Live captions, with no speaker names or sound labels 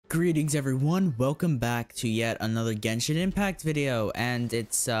Greetings everyone, welcome back to yet another Genshin Impact video, and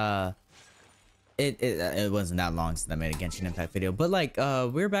it's it wasn't that long since I made a Genshin Impact video, but like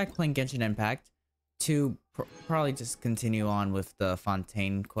we're back playing Genshin Impact to probably just continue on with the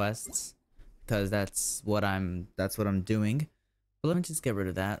Fontaine quests, because that's what I'm doing. But let me just get rid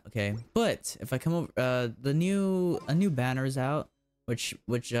of that, okay? But if I come over, a new banner is out, which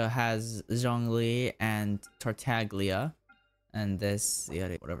has Zhongli and Tartaglia. And this, yeah,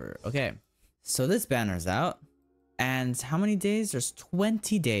 whatever. Okay, so this banner's out, and how many days? There's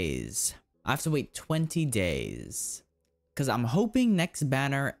 20 days. I have to wait 20 days, because I'm hoping next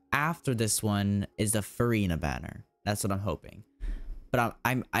banner after this one is the Farina banner. That's what I'm hoping. But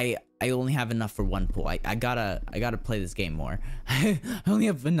I only have enough for one pool. I gotta play this game more. I only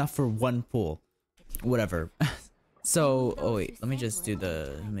have enough for one pool. Whatever. So, oh wait, let me just do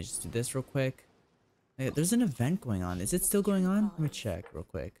this real quick. There's an event going on. Is it still going on? Let me check real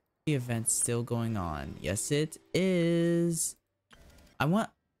quick. The event's still going on. Yes, it is. I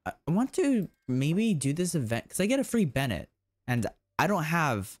want to maybe do this event because I get a free Bennett, and I don't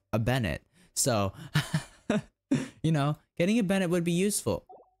have a Bennett, so you know, getting a Bennett would be useful.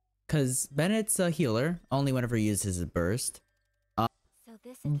 Cause Bennett's a healer only whenever he uses his burst.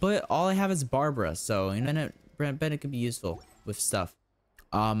 But all I have is Barbara, so you know, Bennett could be useful with stuff.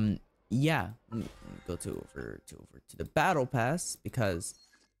 Yeah, go over to the battle pass because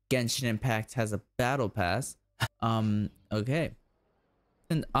Genshin Impact has a battle pass. Okay.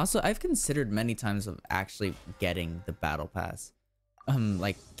 And also I've considered many times of actually getting the battle pass.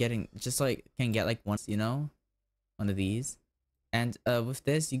 Like getting just like can get like once, you know, one of these. And with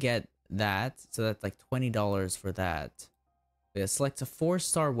this you get that, so that's like $20 for that. Yeah, select a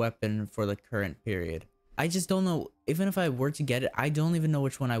 4-star weapon for the current period. I just don't know, even if I were to get it, I don't even know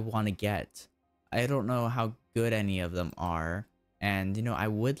which one I want to get. I don't know how good any of them are. And, you know, I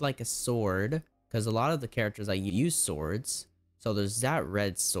would like a sword, because a lot of the characters I use swords. So there's that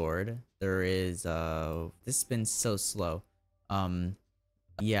red sword. There is, this has been so slow.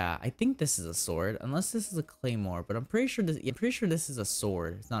 Yeah, I think this is a sword, unless this is a claymore, but I'm pretty sure this is a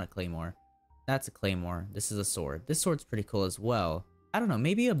sword. It's not a claymore. That's a claymore. This is a sword. This sword's pretty cool as well. I don't know,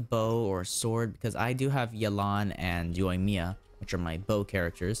 maybe a bow or a sword, because I do have Yelan and Yoimiya, which are my bow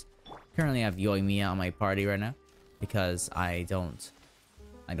characters. Currently I have Yoimiya on my party right now, because I don't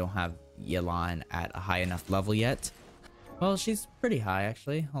have Yelan at a high enough level yet. Well, she's pretty high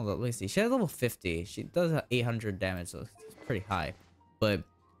actually. Hold on, let me see. She has level 50. She does have 800 damage, so it's pretty high. But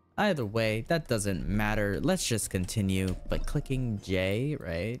either way, that doesn't matter. Let's just continue by clicking J,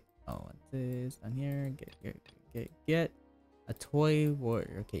 right? Oh, what's this? Down here. Get. A toy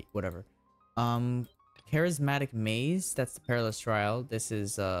warrior. Okay, whatever. Charismatic maze. That's the perilous trial. This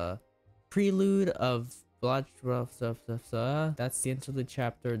is prelude of blood. That's the interlude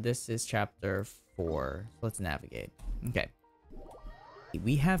chapter. This is chapter 4. So let's navigate. Okay,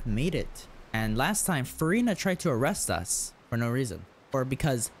 we have made it. And last time Farina tried to arrest us for no reason, or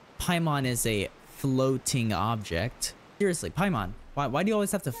because Paimon is a floating object. Seriously, Paimon, why do you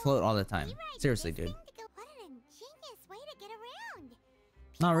always have to float all the time? Seriously, dude.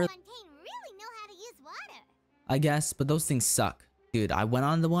 Not really. Really know how to use water. I guess, but those things suck. Dude, I went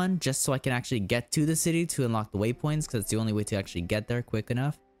on the one just so I can actually get to the city to unlock the waypoints, because it's the only way to actually get there quick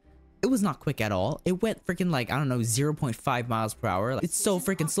enough. It was not quick at all. It went freaking like, I don't know, 0.5 miles per hour. Like, it's so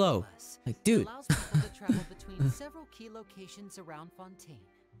freaking slow. Like, dude. It allows people to travel between several key locations around Fontaine.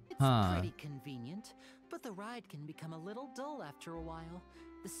 It's pretty convenient, but the ride can become a little dull after a while.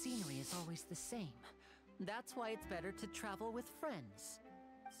 The scenery is always the same. That's why it's better to travel with friends.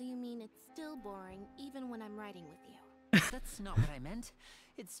 So you mean it's still boring even when I'm riding with you? That's not what I meant.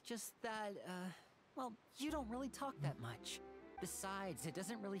 It's just that, well, you don't really talk that much. Besides, it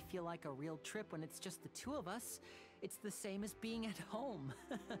doesn't really feel like a real trip when it's just the two of us. It's the same as being at home.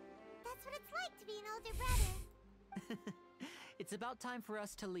 That's what it's like to be an older brother. It's about time for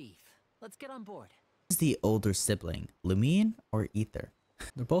us to leave. Let's get on board. Who's the older sibling, Lumine or Ether?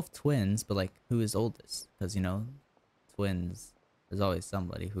 They're both twins, but like, who is oldest? Because, you know, twins... There's always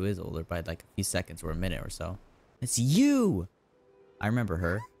somebody who is older by like a few seconds or a minute or so. It's you! I remember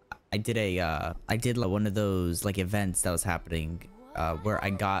her. I did like one of those like events that was happening where I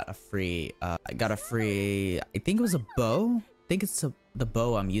got a free, I think it was a bow? I think it's the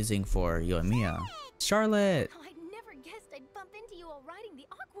bow I'm using for Yoimiya. Charlotte! Oh, I never guessed I'd bump into you while riding the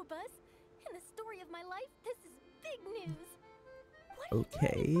Aquabus. In the story of my life, this is big news. What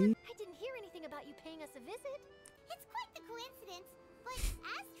okay. I didn't hear anything about you paying us a visit. It's quite the coincidence, but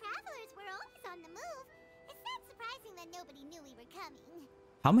as travelers, we're always on the move. It's not surprising that nobody knew we were coming.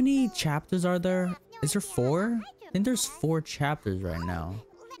 How many chapters are there? Is there 4? I think there's 4 chapters right now.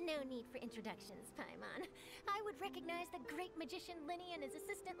 introductions, Paimon. I would recognize the great magician Linny and his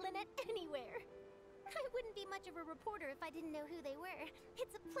assistant Lynette anywhere. I wouldn't be much of a reporter if I didn't know who they were.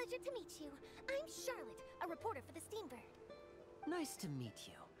 It's a pleasure to meet you. I'm Charlotte, a reporter for the Steambird. Nice to meet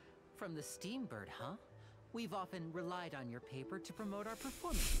you. From the Steambird, huh? We've often relied on your paper to promote our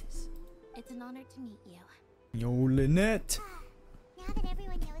performances. It's an honor to meet you. Yo, Lynette. Now that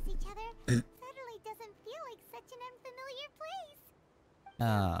everyone knows each other, suddenly doesn't feel like such an unfamiliar place.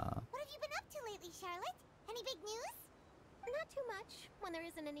 What have you been up to lately, Charlotte? Any big news? Not too much. When there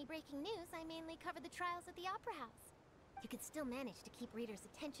isn't any breaking news, I mainly cover the trials at the Opera House. You can still manage to keep readers'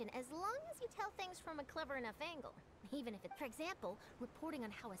 attention as long as you tell things from a clever enough angle. Even if it, for example, reporting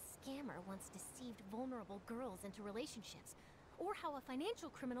on how a scammer once deceived vulnerable girls into relationships, or how a financial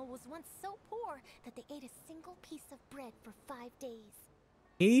criminal was once so poor that they ate a single piece of bread for 5 days.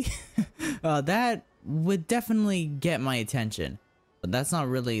 That would definitely get my attention, but that's not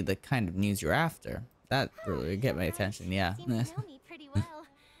really the kind of news you're after. That really would get my attention, yeah. You seem to know me pretty well.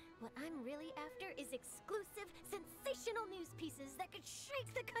 What I'm really after is exclusive, sensational news pieces that could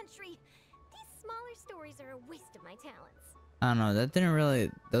shake the country. These smaller stories are a waste of my talents. I don't know,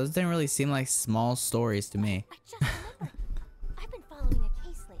 those didn't really seem like small stories to me. I just remembered. I've been following a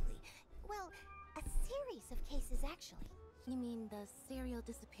case lately. Well, a series of cases, actually. You mean the serial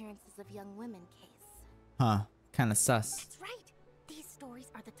disappearances of young women case? Huh, kinda sus. That's right. These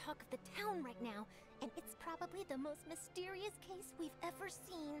stories are the talk of the town right now, and it's probably the most mysterious case we've ever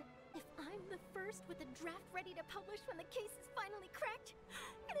seen. If I'm the first with a draft ready to publish when the case is finally cracked,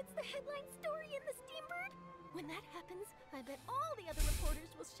 and it's the headline story in the Steambird, when that happens, I bet all the other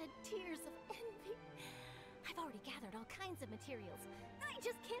reporters will shed tears of envy. I've already gathered all kinds of materials. I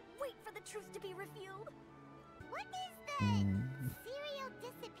just can't wait for the truth to be revealed. What is the serial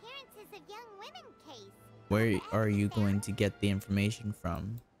disappearances of young women case? Where are you going to get the information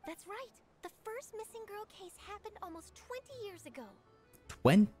from? That's right. The first missing girl case happened almost 20 years ago.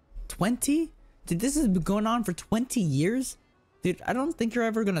 20? Dude, this has been going on for 20 years? Dude, I don't think you're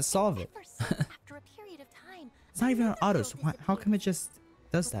ever gonna solve it. Ever since, after a period of time, It's not even on another auto, so girl how come it disappeared. just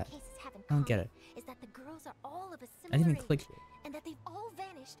does What that? the cases have in I don't get common it. Is that the girls are all of a I didn't similar even click age, it. and that they've all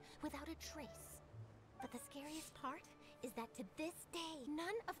vanished without a trace. But the scariest part is that to this day,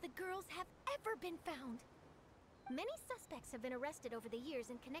 none of the girls have ever been found. Many suspects have been arrested over the years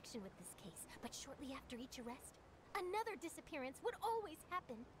in connection with this case, but shortly after each arrest, another disappearance would always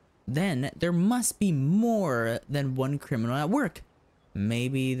happen. Then there must be more than one criminal at work.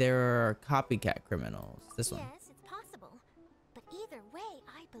 Maybe there are copycat criminals. This one. Yes, it's possible. But either way,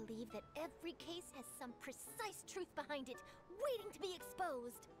 I believe that every case has some precise truth behind it, waiting to be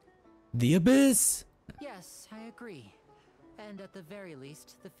exposed. The Abyss! Yes, I agree. And at the very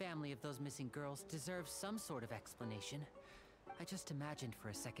least, the family of those missing girls deserves some sort of explanation. I just imagined for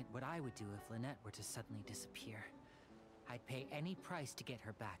a second what I would do if Lynette were to suddenly disappear. I'd pay any price to get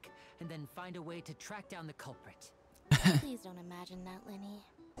her back, and then find a way to track down the culprit. Please don't imagine that, Lenny.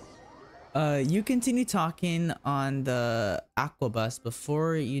 You continue talking on the aquabus.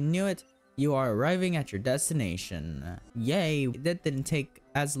 Before you knew it, you are arriving at your destination. Yay, that didn't take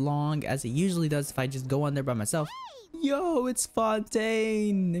as long as it usually does if I just go on there by myself. Yo, it's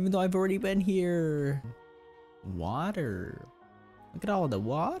Fontaine, even though I've already been here. Water. Look at all the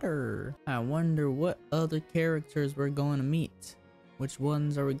water. I wonder what other characters we're going to meet. Which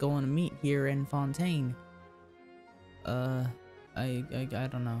ones are we going to meet here in Fontaine? I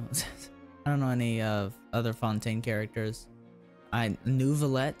don't know. I don't know any other Fontaine characters.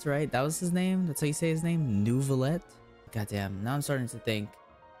 Nouvelette, right? That was his name? That's how you say his name? Nouvelette? Goddamn, now I'm starting to think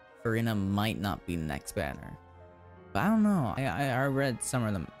Farina might not be the next banner. But I don't know. I read some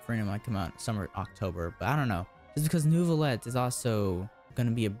of them. Farina might come out summer, October, but I don't know. Just because Nouvelette is also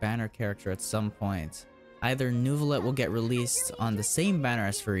gonna be a banner character at some point. Either Nouvelette will get released on the same banner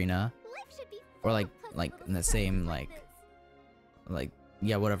as Farina, or like in the same like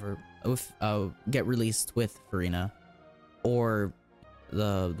yeah, whatever, with get released with Farina, or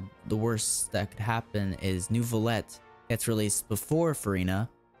the worst that could happen is Nouvelette gets released before Farina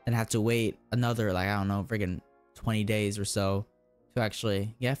and have to wait another, like, I don't know, friggin' 20 days or so to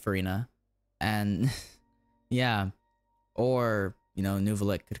actually get Farina. And yeah, or you know,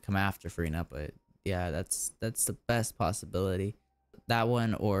 Nouvelette could come after Farina, but yeah, that's the best possibility. That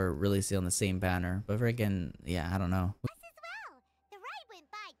one, or release it on the same banner. But friggin', yeah, I don't know. Us as well. The ride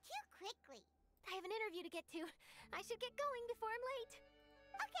went by too quickly. I have an interview to get to. I should get going before I'm late.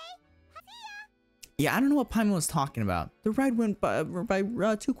 Okay, I'll see ya. Yeah, I don't know what Paimon was talking about. The ride went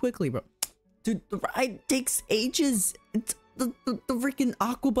by too quickly, bro. Dude, the ride takes ages. It's the freaking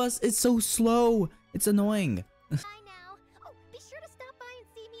aquabus is so slow. It's annoying. Bye now. Oh, be sure to stop by and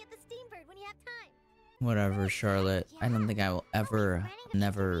see me at the Steambird. Whatever, Charlotte. I don't think I will ever,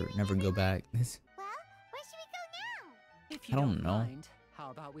 never go back. Well, where should we go now? If you I don't know. mind,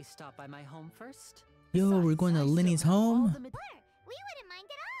 how about we stop by my home first? Yo, we're Besides, going to I still Lenny's have all home? the ma- Sure, we wouldn't mind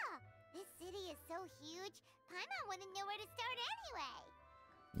at all. This city is so huge, Paimon wouldn't know where to start anyway.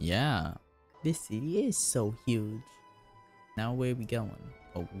 Yeah. This city is so huge. Now where we going?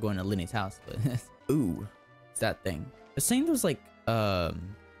 Oh, we're going to Lenny's house, but ooh, it's that thing. The saying there was like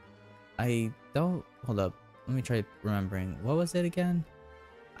I don't hold up. Let me try remembering. What was it again?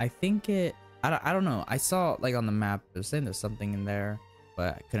 I think it I don't know. I saw like on the map it was saying there's something in there,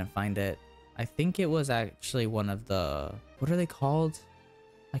 but I couldn't find it. I think it was actually one of the what are they called?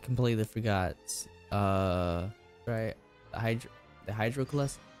 I completely forgot. Right? The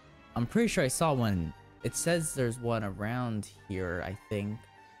hydroclus. I'm pretty sure I saw one. It says there's one around here, I think.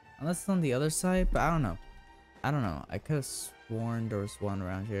 Unless it's on the other side, but I don't know. I could have sworn there was one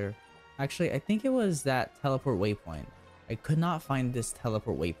around here. Actually, I think it was that teleport waypoint. I could not find this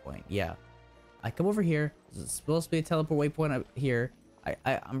teleport waypoint. Yeah. I come over here. There's supposed to be a teleport waypoint up here.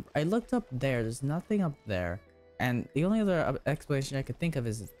 I looked up there. There's nothing up there. And the only other explanation I could think of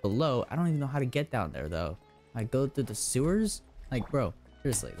is it's below. I don't even know how to get down there though. I go through the sewers? Like, bro,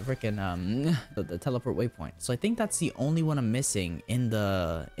 seriously, the freaking the teleport waypoint. So I think that's the only one I'm missing in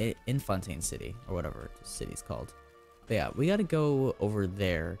Fontaine City or whatever the city's called. But yeah, we gotta go over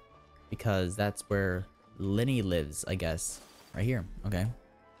there because that's where Lenny lives, I guess. Right here. Okay.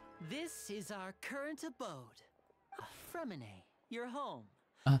 This is our current abode. Fremine, your home.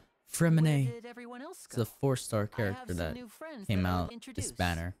 Fremine. Where did everyone else It's go? a 4-star I have character some that new friends came that I'll out this introduce.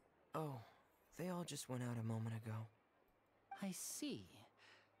 banner. Oh, they all just went out a moment ago. I see.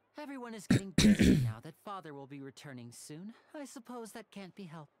 Everyone is getting busy now that Father will be returning soon. I suppose that can't be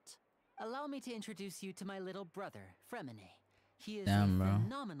helped. Allow me to introduce you to my little brother, Fremine. He is Damn, a bro.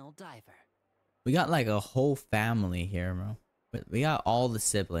 phenomenal diver. We got like a whole family here, bro. We got all the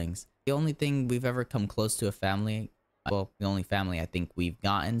siblings. The only thing we've ever come close to a family, well, the only family I think we've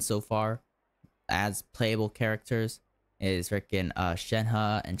gotten so far as playable characters is freaking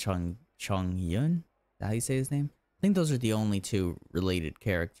Shenhe and Chong Yun. Is that how you say his name? I think those are the only two related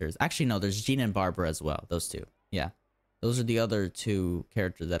characters. Actually, no, there's Jean and Barbara as well. Those two. Yeah. Those are the other two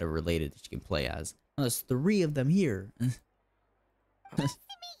characters that are related that you can play as. Well, there's 3 of them here. Nice to meet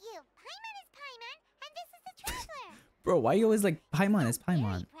you. Paimon is Paimon, and this is the Traveler. Bro, why you always like Paimon is Very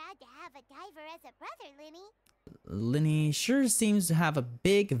Paimon? proud to have a diver as a brother, Lenny. Lenny sure seems to have a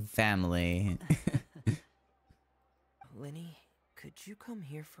big family. Lenny, could you come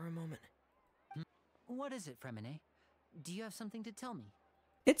here for a moment? What is it, Fremine? Do you have something to tell me?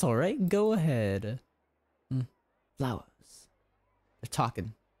 It's alright, go ahead. Flowers. They're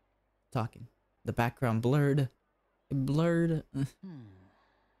talking. The background blurred. Blurred.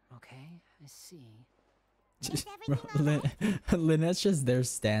 Okay, I see. Is Bro, everything alright? Lynette's just there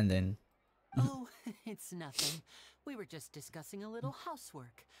standing. Oh, it's nothing. We were just discussing a little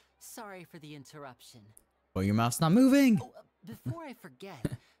housework. Sorry for the interruption. Oh, your mouth's not moving! Oh, before I forget,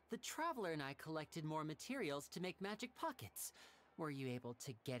 the Traveler and I collected more materials to make magic pockets. Were you able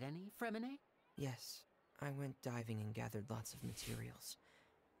to get any, Fremine? Yes, I went diving and gathered lots of materials.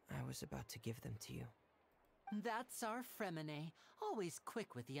 I was about to give them to you. That's our Fremine, always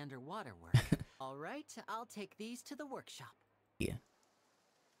quick with the underwater work. All right, I'll take these to the workshop. Yeah.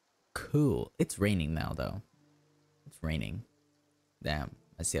 Cool. It's raining now, though. It's raining. Damn,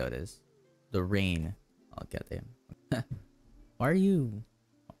 I see how it is. The rain. Oh, goddamn.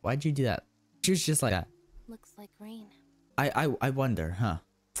 Why'd you do that? She was just like that. Looks like rain. I wonder, huh?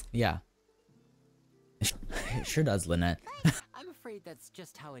 Yeah. It sure does, Lynette. I'm afraid that's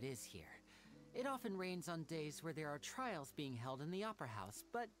just how it is here. It often rains on days where there are trials being held in the Opera House,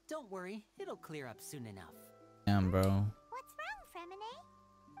 but don't worry, it'll clear up soon enough. Damn, bro. What's wrong,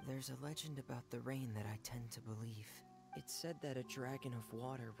 Fremine? There's a legend about the rain that I tend to believe. It's said that a dragon of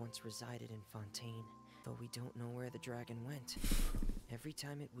water once resided in Fontaine, though we don't know where the dragon went. Every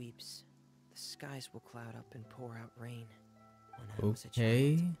time it weeps, the skies will cloud up and pour out rain. When I was a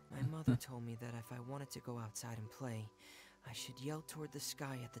Okay. child, my mother told me that if I wanted to go outside and play, I should yell toward the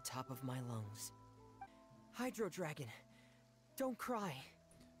sky at the top of my lungs. Hydro Dragon, don't cry.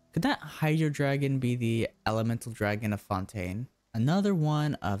 Could that Hydro Dragon be the elemental dragon of Fontaine? Another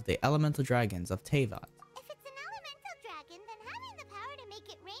one of the elemental dragons of Teyvat. If it's an elemental dragon, then having the power to make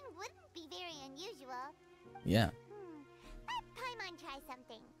it rain wouldn't be very unusual. Yeah. Let Paimon try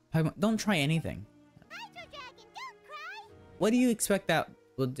something. Paimon, don't try anything. Hydro Dragon, don't cry! What do you expect that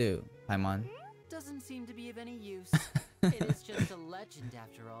will do, Paimon? Doesn't seem to be of any use. It is just a legend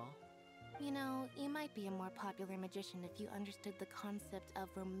after all. You know, you might be a more popular magician if you understood the concept of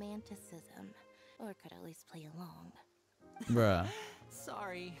romanticism. Or could at least play along. Bruh.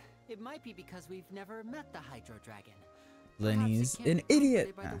 Sorry, it might be because we've never met the Hydro Dragon. Lenny's Perhaps it can't an be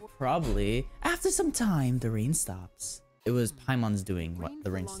idiot. comforted by the Probably. After some time, the rain stops. It was Paimon's doing what Rained the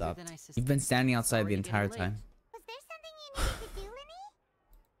for rain longer stopped. than I You've been suspected. standing outside the Already entire getting late. time. Was there something you needed to do, Linny?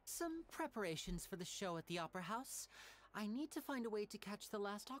 Some preparations for the show at the Opera House. I need to find a way to catch the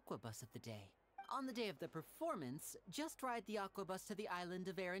last aqua bus of the day. On the day of the performance, just ride the aqua bus to the island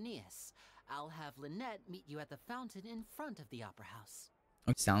of Araneus. I'll have Lynette meet you at the fountain in front of the Opera House.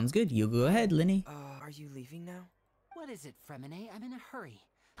 Okay, sounds good. You go ahead, Lenny. Are you leaving now? What is it, Fremine? I'm in a hurry.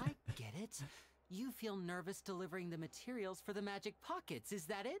 I get it. You feel nervous delivering the materials for the magic pockets, is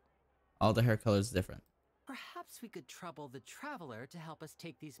that it? All the hair colors different. Perhaps we could trouble the traveler to help us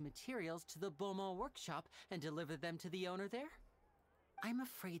take these materials to the Beaumont workshop and deliver them to the owner there? I'm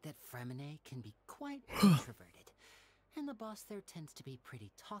afraid that Fremine can be quite introverted, and the boss there tends to be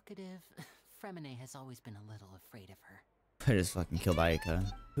pretty talkative. Fremine has always been a little afraid of her. I just fucking killed Ayaka.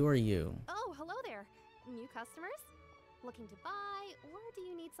 Who are you? Oh, hello there. New customers? Looking to buy, or do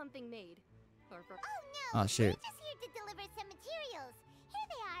you need something made? Or for Oh no! Oh shit. We're just here to deliver some materials. Here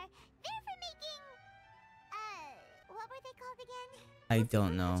they are. They're for making... what were they called again? I What's in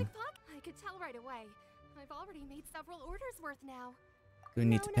don't the know. magic pocket? I could tell right away. I've already made several orders worth now. Do we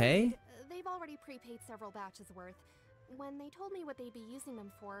need to pay? They've already prepaid several batches worth. When they told me what they'd be using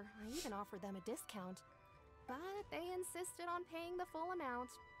them for, I even offered them a discount. But they insisted on paying the full amount,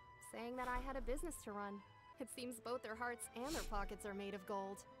 saying that I had a business to run. It seems both their hearts and their pockets are made of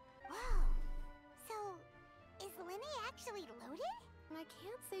gold. Whoa. So, is Linny actually loaded? I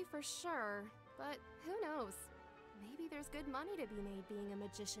can't say for sure, but who knows? Maybe there's good money to be made being a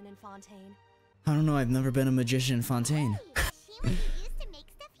magician in Fontaine. I don't know. I've never been a magician in Fontaine. Hey, the machine was used to make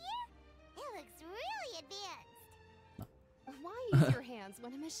stuff here? It looks really advanced. Why use your hands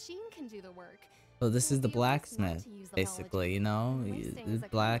when a machine can do the work? So this is the Maybe it was not blacksmith, to use the basically. You know, Wasting the is a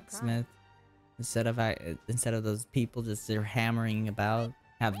blacksmith. Instead of those people just they're hammering about,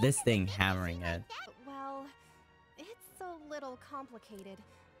 have this thing hammering it. Well, it's a little complicated.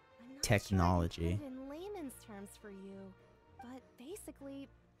 I'm not Technology. Sure I can put it in layman's terms for you, but basically,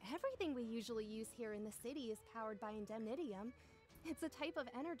 everything we usually use here in the city is powered by indemnitium. It's a type of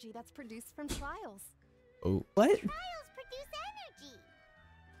energy that's produced from trials. Oh, what? Trials produce energy.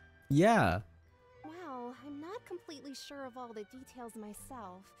 Yeah. Well, I'm not completely sure of all the details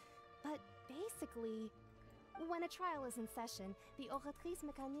myself, but basically, when a trial is in session, the Oratrice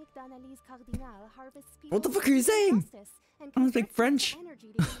Mécanique d'Analyse Cardinale harvests people What the fuck are you saying? and I don't speak converts it French. to energy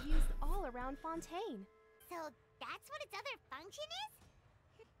to be used all around Fontaine. So that's what its other function is?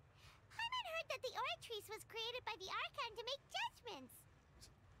 Hyman heard that the Oratrice was created by the Archon to make judgments.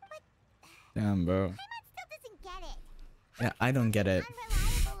 But Damn, bro. Hyman still doesn't get it. Yeah, I don't get it.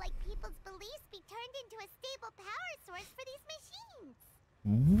 Unreliable like people's beliefs be turned into a stable power source for these machines.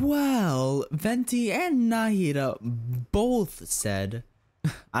 Well, Venti and Nahida both said.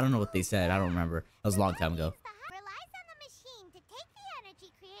 I don't know what they said. I don't remember. That was a long time ago. Relies on the machine to take the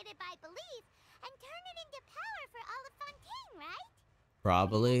energy created by belief and turn it into power for all of Fontaine, right?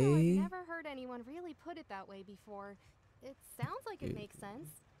 Probably. I've never heard anyone really put it that way before. It sounds like it makes sense.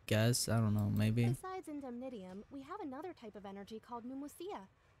 Guess. I don't know. Maybe. Besides indemnitium, we have another type of energy called pneumosia.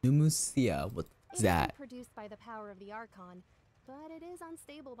 Pneumosia. What's It that? isn't produced by the power of the Archon, but it is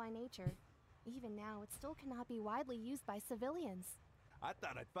unstable by nature. Even now, it still cannot be widely used by civilians. I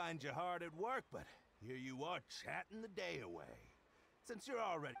thought I'd find you hard at work, but here you are chatting the day away. Since you're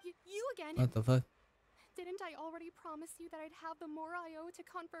already... You again? What the fuck? Didn't I already promise you that I'd have the more I owe to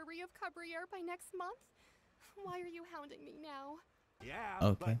Confrérie of Cabriere by next month? Why are you hounding me now? Yeah,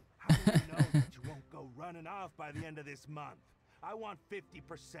 Okay. but how do you know that you won't go running off by the end of this month? I want 50%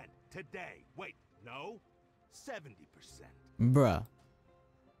 today. Wait, no? 70%. Bruh.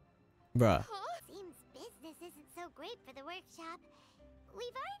 Bruh. Huh? Seems business isn't so great for the workshop.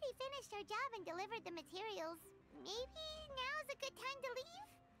 We've already finished our job and delivered the materials. Maybe now's a good time to leave?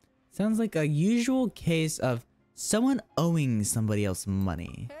 Sounds like a usual case of someone owing somebody else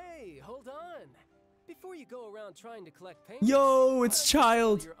money. Hey, hold on. Before you go around trying to collect payments, Yo, it's why don't you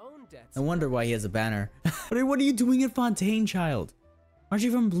Child. settle your own debts I wonder why he has a banner. What are you doing in Fontaine, Child? Aren't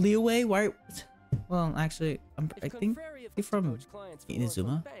you from Leeway? Why? Well, actually, I If think Confrérie have he's to from poach clients for more from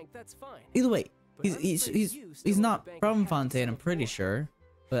Inazuma. the bank, that's fine. Either way, But I'm afraid you still he's owe not the bank from half the Fontaine. sum I'm pretty before. sure,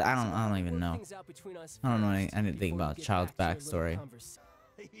 but I So don't we'll even work know. things out between us I don't know first anything before you about get Child's back to your little backstory. conversation.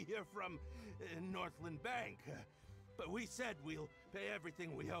 You're from Northland Bank. But we said we'll pay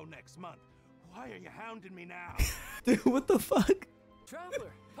everything we owe next month. Why are you hounding me now? Dude, what the fuck?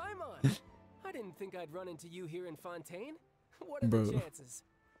 Traveler, Paimon! I didn't think I'd run into you here in Fontaine. What are Bro. the chances?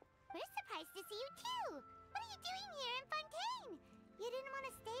 We're surprised to see you too. What are you doing here in Fontaine? You didn't want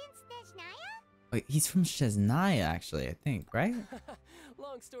to stay in Snezhnaya? Wait, he's from Snezhnaya, actually, I think, right?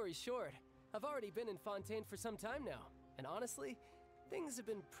 Long story short, I've already been in Fontaine for some time now, and honestly, things have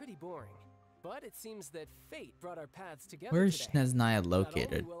been pretty boring. But it seems that fate brought our paths together. Where's today. Snezhnaya Not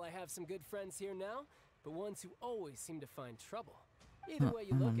located? only will I have some good friends here now, but ones who always seem to find trouble. Either way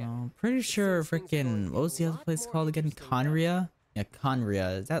you I look don't at know. it. Pretty it sure seems things are going freaking to what get was the a other lot place more called again? interesting now. Conria? Yeah,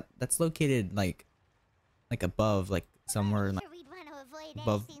 Conria. Is that's located like above, like somewhere like Sure, we'd want to avoid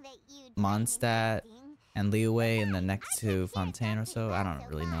above anything that you'd find Mondstadt interesting. and Leeway and then next to Fontaine or so? I don't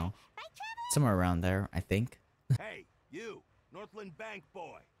really know. Right, Travis? Somewhere around there, I think. Hey, you, Northland Bank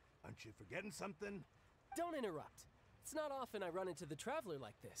boy. Aren't you forgetting something? Don't interrupt. It's not often I run into the traveler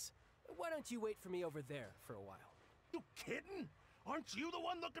like this. Why don't you wait for me over there for a while? You kidding? Aren't you the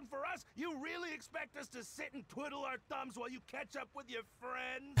one looking for us? You really expect us to sit and twiddle our thumbs while you catch up with your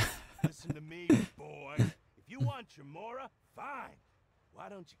friends? Listen to me, boy. If you want your Mora, fine. Why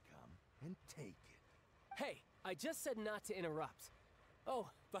don't you come and take it? Hey, I just said not to interrupt. Oh,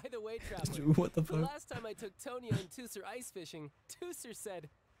 by the way, traveler, What the the fuck? last time I took Tonya and Tusser ice fishing, Tusser said,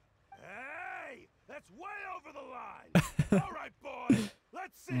 Hey, that's way over the line. All right, boy.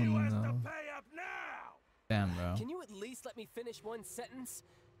 Let's see who has to no. pay up now. Damn, bro. can you at least let me finish one sentence?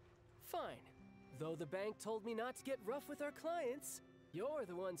 Fine. Though the bank told me not to get rough with our clients, you're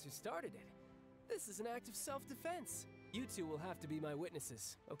the ones who started it. This is an act of self-defense. You two will have to be my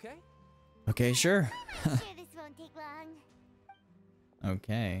witnesses, okay? Okay, sure. I'm sure this won't take long.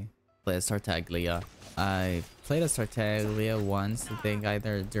 Okay. Play as Tartaglia. I played as Tartaglia once, I think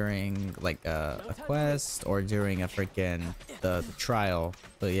either during like a quest or during a freaking the trial.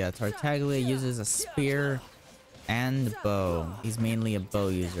 But yeah, Tartaglia uses a spear and bow. He's mainly a bow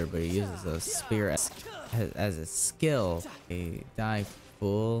user, but he uses a spear as a skill. Okay, die,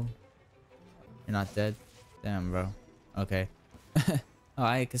 fool. You're not dead? Damn, bro. Okay. Oh,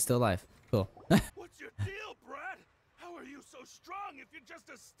 I is still alive. Cool. What's your deal, Brad? How are you so strong if you're just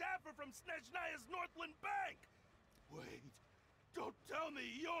a staffer from Snezhnaya's Northland Bank? Wait, don't tell me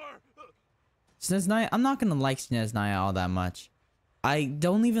you're... Snezhnaya, I'm not gonna like Snezhnaya all that much. I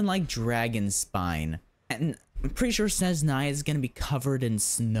don't even like Dragon Spine. And I'm pretty sure Snezhnaya is gonna be covered in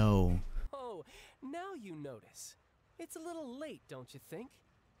snow. Oh, now you notice. It's a little late, don't you think?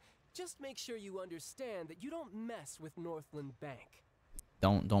 Just make sure you understand that you don't mess with Northland Bank.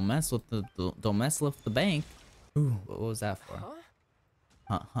 Don't mess with the bank. Ooh, what was that for?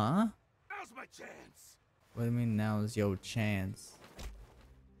 Huh? Huh? Now's my chance. What do you mean now's your chance?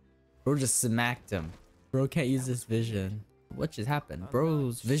 Bro just smacked him. Bro can't use this vision. What just happened?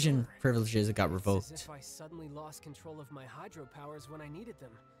 Bro's vision privileges got It's as revoked. if I suddenly lost control of my hydro powers when I needed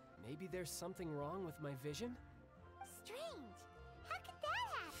them. Maybe there's something wrong with my vision? Strange. How could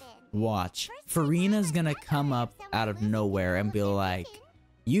that happen? Watch. Farina's gonna come up out of nowhere and be like,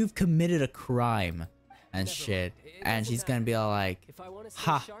 "You've committed a crime," and Never shit. mind. It And doesn't she's gonna be matter. all like, If I want to stay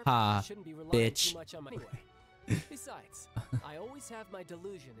 "Ha sharp, ha, I shouldn't be relying bitch." too much on my anyway. Besides, I always have my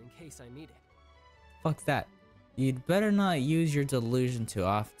delusion in case I need it. "Fuck that. You'd better not use your delusion too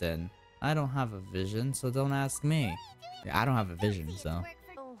often. I don't have a vision, so don't ask me." Yeah, I don't have a vision, so.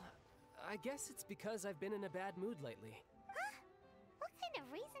 Oh, I guess it's because I've been in a bad mood lately. What kind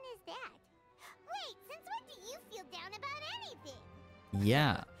of reason is that? Wait, since when do you feel down about anything?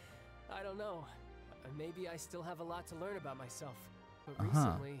 Yeah. I don't know. Maybe I still have a lot to learn about myself. But Uh-huh.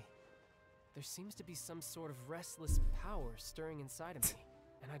 recently, there seems to be some sort of restless power stirring inside of me.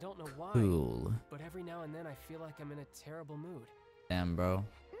 And I don't know why. Cool. But every now and then I feel like I'm in a terrible mood. Damn, bro.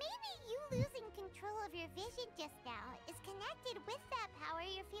 Maybe you losing control of your vision just now is connected with that power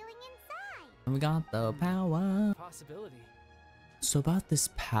you're feeling inside. We got the power. Possibility. So about this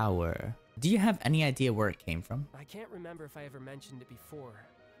power, do you have any idea where it came from? I can't remember if I ever mentioned it before,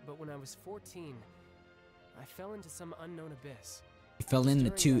 but when I was 14, I fell into some unknown abyss. You fell During into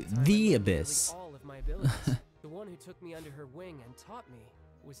that time, I the learned nearly abyss. all of my abilities. The one who took me under her wing and taught me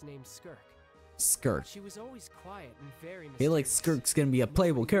was named Skirk. Skirk. She was always quiet and very I feel like mysterious. Skirk's gonna be a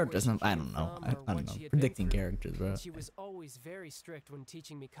playable Nobody knew character. where she I came don't know. from I or don't what know. she had been Predicting through. characters, bro. And she was always very strict when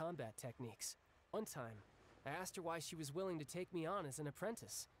teaching me combat techniques. One time, I asked her why she was willing to take me on as an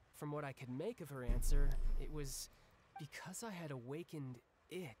apprentice. From what I could make of her answer, it was because I had awakened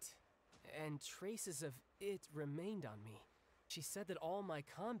it, and traces of it remained on me. She said that all my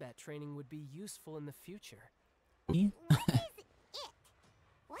combat training would be useful in the future. What is it?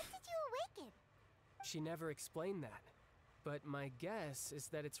 What did you awaken? She never explained that. But my guess is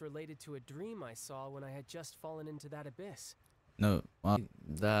that it's related to a dream I saw when I had just fallen into that abyss. No, well,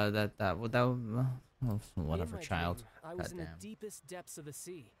 well, In whatever, my child. dream, I was in the Goddamn. deepest depths of the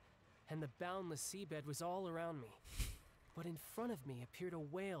sea, and the boundless seabed was all around me. But in front of me appeared a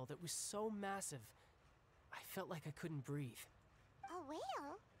whale that was so massive, I felt like I couldn't breathe. A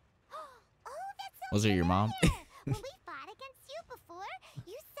whale? Oh, that's so Was it your mom? familiar. When we fought against you before,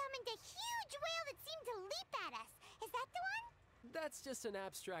 you summoned a huge whale that seemed to leap at us. Is that the one? That's just an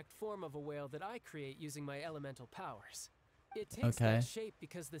abstract form of a whale that I create using my elemental powers. It takes that shape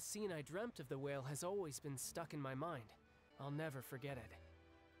because the scene I dreamt of the whale has always been stuck in my mind. I'll never forget it.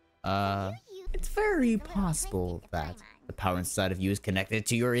 It's very possible that the power inside of you is connected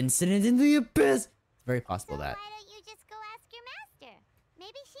to your incident in the abyss. It's very possible that. Why don't you just go ask your master?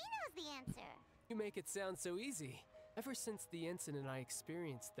 Maybe she knows the answer. You make it sound so easy. Ever since the incident I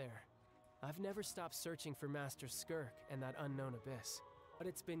experienced there, I've never stopped searching for Master Skirk and that unknown abyss. But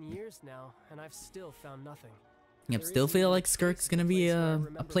it's been years now, and I've still found nothing. Yep, still feel like Skirk's gonna be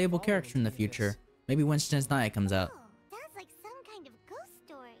a playable character in the future. Maybe when Snezhnaya comes out. Sounds like some kind of ghost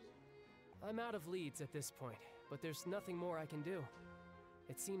story. I'm out of leads at this point, but there's nothing more I can do.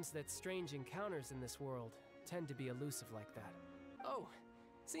 It seems that strange encounters in this world tend to be elusive like that. Oh,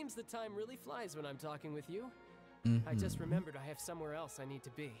 seems the time really flies when I'm talking with you. I just remembered I have somewhere else I need to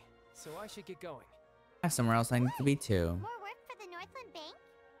be, so I should get going. I have somewhere else I need to be too. More work for the Northland Bank?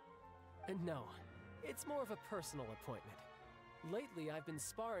 And no, it's more of a personal appointment. Lately, I've been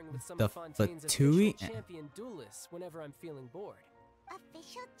sparring with some of Fontaine's official champion duelists whenever I'm feeling bored.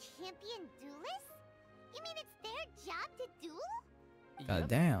 Official champion duelists? You mean it's their job to duel? God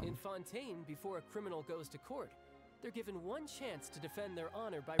damn. In Fontaine, before a criminal goes to court, they're given one chance to defend their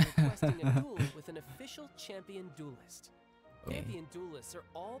honor by requesting a duel with an official champion duelist. Champion duelists are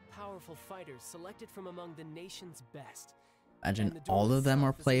all-powerful fighters selected from among the nation's best. Imagine all of them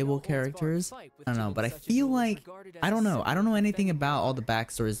are playable characters. I don't know, but I feel like I don't know anything about all the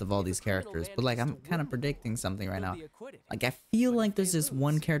backstories of all these characters, but like I'm kind of predicting something right now. Like I feel like there's this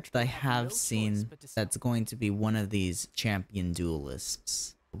one character that I have seen that's going to be one of these champion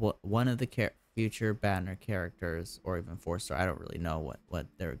duelists. One of the future banner characters, or even 4-star. I don't really know what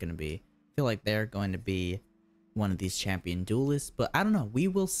they're going to be. I feel like they're going to be one of these champion duelists, but I don't know. We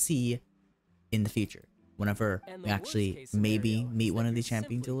will see in the future. Whenever we actually maybe meet one of these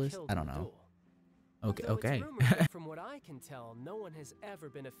champion duelists. I don't know. Okay. From what I can tell, no one has ever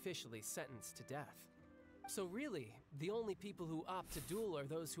been officially sentenced to death. So really, the only people who opt to duel are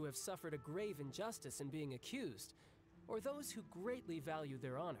those who have suffered a grave injustice in being accused, or those who greatly value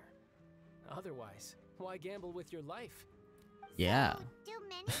their honor. Otherwise, why gamble with your life? Yeah. So, do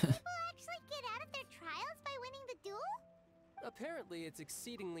many people actually get out of their trials by winning the duel? Apparently, it's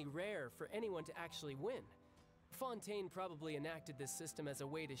exceedingly rare for anyone to actually win. Fontaine probably enacted this system as a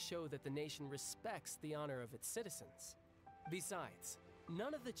way to show that the nation respects the honor of its citizens. Besides,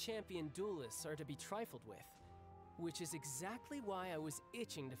 none of the champion duelists are to be trifled with, which is exactly why I was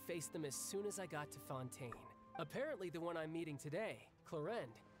itching to face them as soon as I got to Fontaine. Apparently, the one I'm meeting today,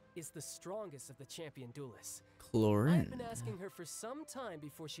 Clorinde, is the strongest of the champion duelists. Clorinde. I've been asking her for some time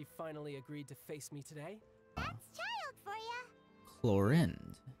before she finally agreed to face me today. That's child for ya. Clorinde.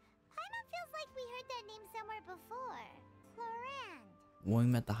 Paimon feels like we heard that name somewhere before. Clorinde. When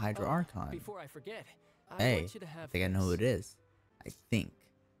we met the Hydra Archon. Before I forget, I Hey, want you to have I think I know who it is. I think.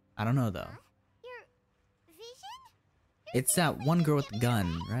 I don't know though. Your vision? It's that one girl with the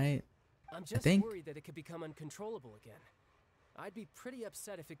gun, right? I'm just think. worried that it could become uncontrollable again. I'd be pretty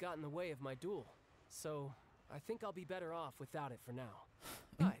upset if it got in the way of my duel. So, I think I'll be better off without it for now.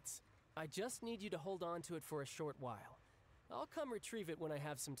 Besides, I just need you to hold on to it for a short while. I'll come retrieve it when I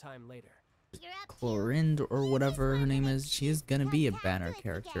have some time later. You're up to Clorinde or whatever her name is, she is gonna be a banner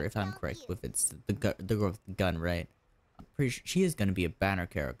character if I'm correct. If it's the girl with the gun, right? I'm pretty sure she is gonna be a banner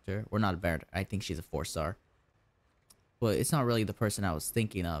character, or not a banner. I think she's a 4-star. But it's not really the person I was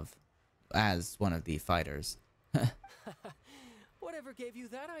thinking of as one of the fighters. Whatever gave you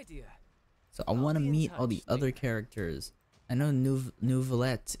that idea? So I want to meet all the other characters. I know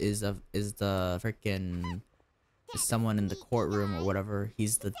Nouvelette is the freaking someone in the courtroom or whatever.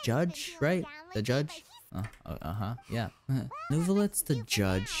 He's the judge, right? The judge. Yeah. Nouvelette's the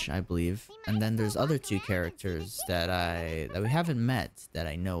judge, I believe. And then there's other two characters that we haven't met that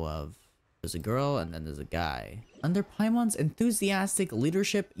I know of. There's a girl and then there's a guy. Under Paimon's enthusiastic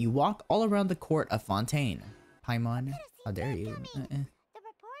leadership, you walk all around the court of Fontaine. Paimon, how dare you? The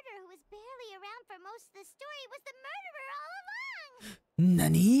reporter who was barely around for most of the story was the murderer all along.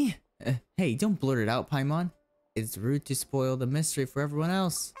 Nani? Hey, don't blurt it out, Paimon. It's rude to spoil the mystery for everyone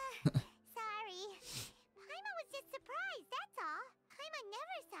else. Sorry. Paimon was just surprised, that's all. Paimon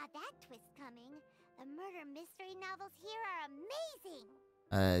never saw that twist coming. The murder mystery novels here are amazing.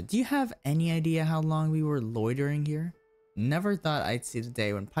 Do you have any idea how long we were loitering here? Never thought I'd see the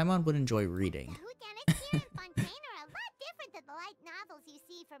day when Paimon would enjoy reading. The whodunits here in Fontaine are a lot different than the light novels you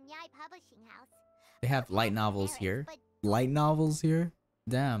see from Yai Publishing House. They have light novels Parents, here. but Light novels here?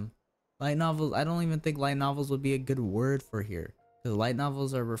 Damn. Light novels, I don't even think light novels would be a good word for here. Because light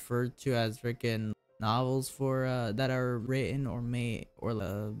novels are referred to as freaking novels for that are written or made or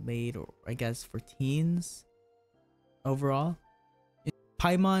I guess for teens overall.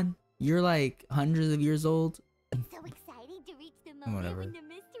 Paimon, you're like hundreds of years old. it's so exciting to reach the moment Whatever. when the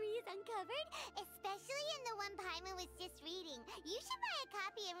mystery is uncovered, especially in the one Paimon was just reading. You should buy a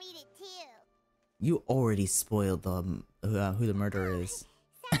copy and read it too. You already spoiled the who the murderer is.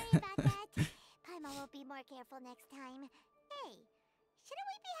 Sorry about that. Paimon will be more careful next time. Hey, shouldn't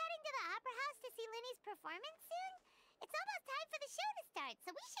we be heading to the opera house to see Linny's performance soon? It's almost time for the show to start,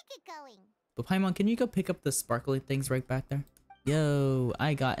 so we should get going. But Paimon, can you go pick up the sparkly things right back there? Yo,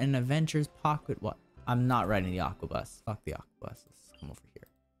 I got an Adventures Pocket. What? I'm not riding the aqua bus. Fuck the aqua bus. Let's come over here.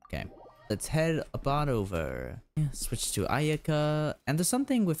 Okay, let's head about over. Yeah, switch to Ayaka, and there's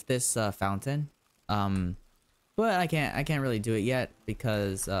something with this fountain. But I can't really do it yet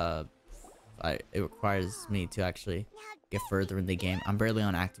because it requires me to actually get further in the game. I'm barely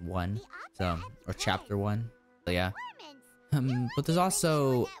on Act 1, so or Chapter 1. So yeah. But there's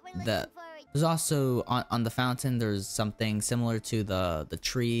also on the fountain. There's something similar to the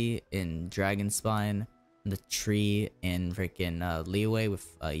tree in Dragonspine, the tree in freaking Leeway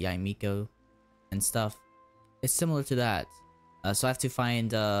with Yaimiko and stuff. It's similar to that. So I have to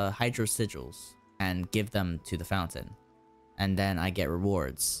find hydro sigils and give them to the fountain, and then I get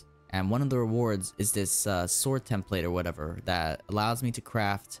rewards. And one of the rewards is this sword template or whatever that allows me to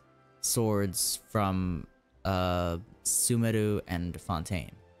craft swords from Sumeru and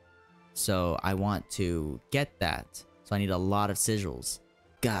Fontaine. So I want to get that. So I need a lot of sigils.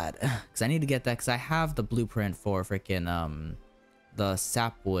 God, because I need to get that because I have the blueprint for freaking the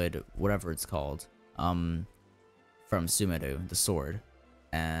sapwood, whatever it's called, from Sumeru, the sword.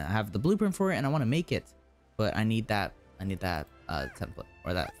 And I have the blueprint for it, and I want to make it, but I need that template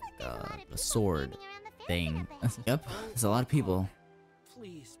or that the sword thing. Yep, there's a lot of people.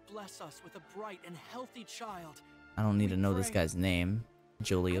 Please bless us with a bright and healthy child. I don't need to know this guy's name. I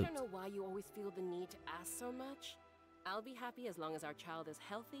Juliet. don't know why you always feel the need to ask so much. I'll be happy as long as our child is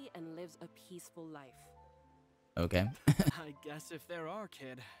healthy and lives a peaceful life. Okay. I guess if they're our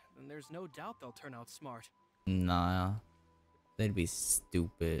kid, then there's no doubt they'll turn out smart. Nah, they'd be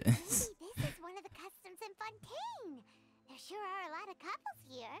stupid. Maybe this is one of the customs in Fontaine. There sure are a lot of couples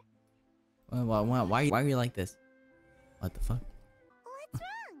here. Why are you like this? What the fuck? What's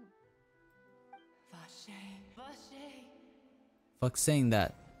wrong? Fuck saying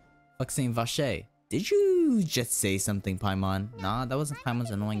that. Fuck saying Vache. Did you just say something, Paimon? Nah, that wasn't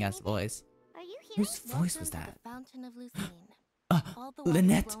Paimon's annoying ass voice. Are you here? Whose voice was Welcome to that? the Fountain of Lucine. Uh, All the water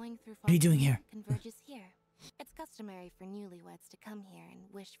Lynette, flowing through what are you doing Fontaine here? Converges here. It's customary for newlyweds to come here and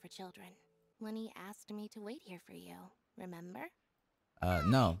wish for children. Lenny asked me to wait here for you. Remember?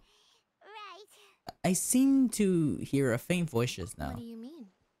 No. Right. I seem to hear a faint voice just now. What do you mean?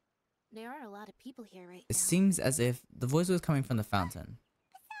 There are a lot of people here right It now. seems as if the voice was coming from the fountain.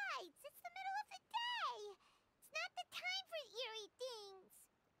 Besides, it's the middle of the day. It's not the time for eerie things.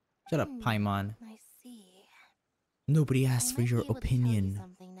 Shut up, Paimon. I see. Nobody I asked for might your be able to tell you opinion.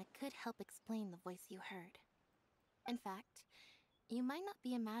 something that could help explain the voice you heard. In fact, you might not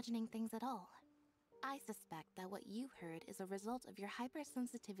be imagining things at all. I suspect that what you heard is a result of your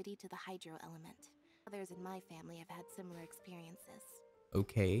hypersensitivity to the hydro element. Others in my family have had similar experiences.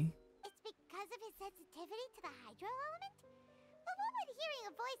 Okay. It's because of his sensitivity to the hydro element? But what would hearing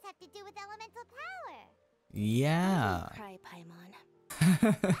a voice have to do with elemental power? Yeah. Don't cry, Paimon.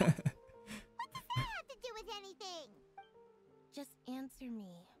 What does that have to do with anything? Just answer me.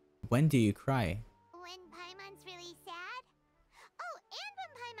 When do you cry? When Paimon's really sad? Oh, and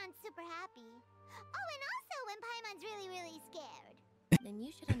when Paimon's super happy. Oh, and also when Paimon's really, really scared. Then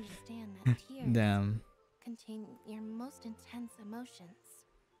you should understand that tears Damn. contain your most intense emotions.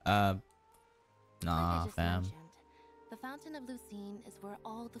 Nah, Like I just fam. mentioned, the Fountain of Lucine is where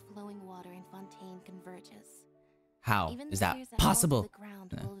all the flowing water in Fontaine converges. How Even is the that tears that fall to possible? the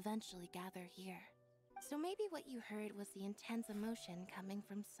ground will eventually gather here. So maybe what you heard was the intense emotion coming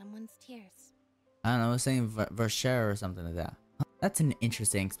from someone's tears. I don't know, saying Vershare or something like that. That's an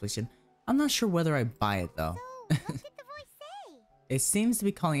interesting explanation. I'm not sure whether I buy it though. So, what did the voice say? It seems to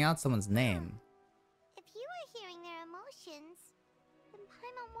be calling out someone's name. If you were hearing their emotions, then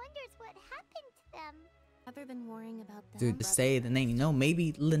Paimon wonders what happened to them. Rather than worrying about them, Dude, to say the name, you know,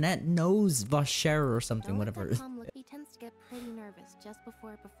 maybe Lynette knows Vershare or something, don't whatever. let that calm look be tense to get pretty nervous just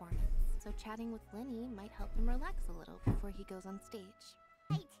before a performance, so chatting with Linny might help him relax a little before he goes on stage.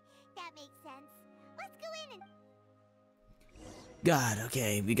 Right, that makes sense. Let's go in and... God,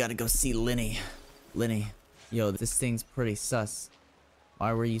 okay, we gotta go see Linny. Linny, yo, this thing's pretty sus.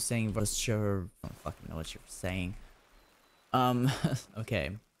 Why were you saying sure? I don't fucking know what you're saying.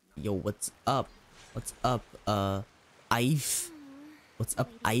 Okay. Yo, what's up? What's up, Ife? What's up,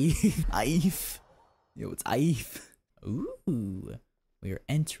 Ife? Ife? Yo, it's Ife. Ooh. We are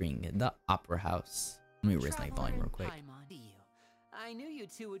entering the opera house. Let me raise my volume real quick. I knew you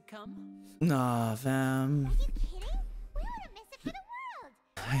two would come. Nah, fam. Are you kidding? We wouldn't miss it for the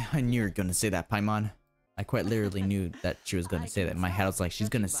world. I knew you were gonna say that, Paimon. I quite literally knew that she was gonna say that. In my head, I was like, she's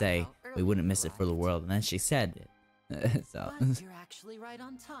gonna say, we wouldn't miss it for the world. And then she said it. So. But you're actually right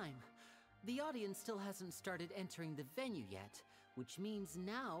on time. The audience still hasn't started entering the venue yet, which means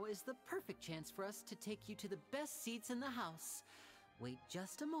now is the perfect chance for us to take you to the best seats in the house. Wait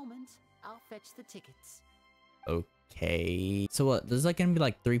just a moment. I'll fetch the tickets. Okay. So what? There's like gonna be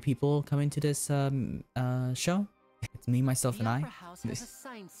like 3 people coming to this show? It's me, myself, and I. The opera house has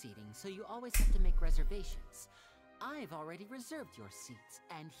assigned seating, so you always have to make reservations. I've already reserved your seats,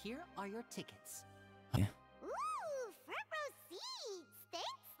 and here are your tickets. Yeah. Ooh, front row seats.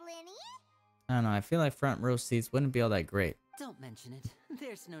 Thanks, Linny. I don't know. I feel like front row seats wouldn't be all that great. Don't mention it.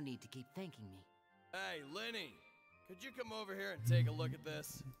 There's no need to keep thanking me. Hey, Lenny, could you come over here and take a look at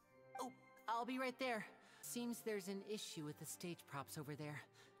this? Oh, I'll be right there. Seems there's an issue with the stage props over there.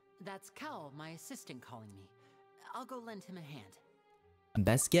 That's Cal, my assistant, calling me. I'll go lend him a hand.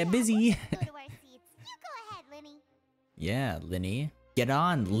 Best get busy. Go to our seats. You go ahead, Linny. Yeah, Linny. Get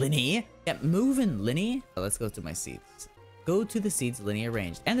on, Linny. Get moving, Linny. Let's go to my seats. Go to the seats Linny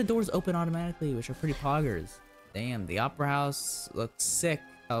arranged. And the doors open automatically, which are pretty poggers. Damn, the opera house looks sick.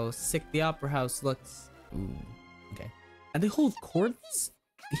 How sick the opera house looks. Ooh, okay. And they hold courts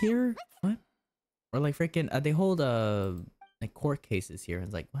here? What? Or like freaking, they hold like court cases here.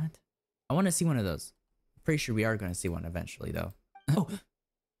 It's like, what? I want to see one of those. Pretty sure we are going to see one eventually, though. Oh,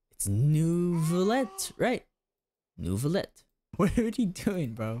 it's Nouvelette, right? Nouvelette. What are you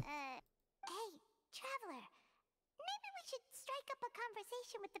doing, bro? Hey, Traveler. Maybe we should strike up a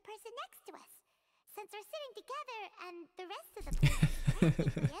conversation with the person next to us. Since we're sitting together and the rest of the place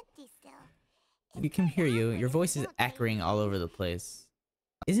is practically empty still. We can hear you. Your voice is echoing all over the place.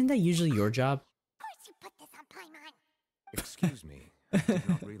 Isn't that usually your job? Of course you put this on Paimon. Excuse me. I did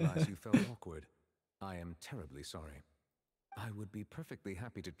not realize you felt awkward. I am terribly sorry. I would be perfectly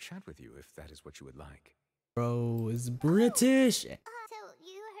happy to chat with you if that is what you would like. Bro is British. So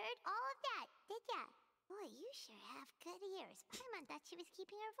you heard all of that, did ya? Boy, you sure have good ears. Paimon thought she was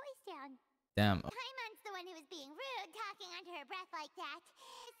keeping her voice down. Damn. Paimon's the one who was being rude, talking under her breath like that.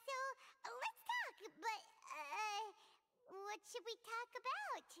 So, let's talk, but, what should we talk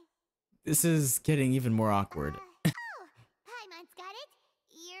about? This is getting even more awkward. Oh, Paimon's got it.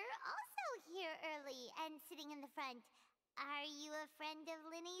 You're also here early and sitting in the front. Are you a friend of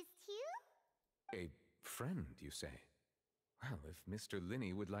Linny's too? A friend, you say? Well, if Mr.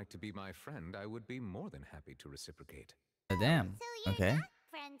 Linny would like to be my friend, I would be more than happy to reciprocate. Damn. So you're Okay. not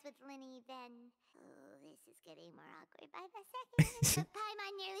friends with Linny then? Oh, this is getting more awkward by the second. But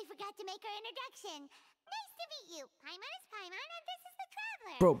Paimon nearly forgot to make her introduction. Nice to meet you. Paimon is Paimon, and this is the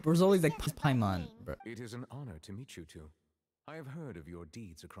Traveler. Bro, there's always like Just Paimon, buzzing. bro. It is an honor to meet you two. I have heard of your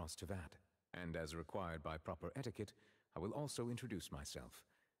deeds across Teyvat, and as required by proper etiquette, I will also introduce myself.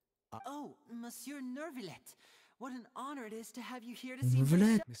 Oh, Monsieur Nervillet. What an honor it is to have you here to see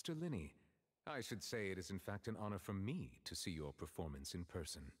Nervillet? my Mr. Linny, I should say it is in fact an honor for me to see your performance in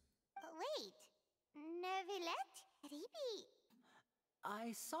person. Wait, Nervillet? Could he be?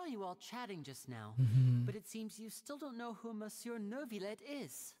 I saw you all chatting just now, Mhm. but it seems you still don't know who Monsieur Nervillet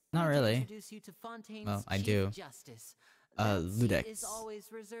is. Not Let me really. Introduce you to Fontaine's Well, I Chief do. Justice. That seat Ludex. is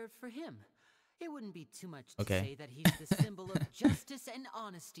always reserved for him. It wouldn't be too much to Okay. say that he's the symbol of justice and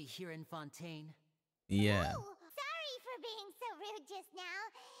honesty here in Fontaine. Yeah. Oh, sorry for being so rude just now,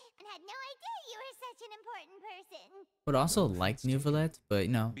 and had no idea you were such an important person. Would also like Nouvelette, but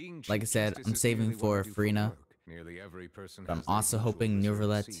you know, Being like I Chief said, Justice I'm is saving merely what for I do for Farina. work. Nearly every person But I'm has their also usual hoping reserved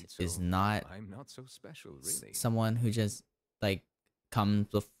Nouvelette seat, is so not I'm not so special, really. someone who just like comes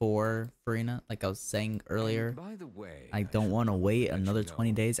before Farina, like I was saying And earlier. by the way, I don't want to wait let you another know,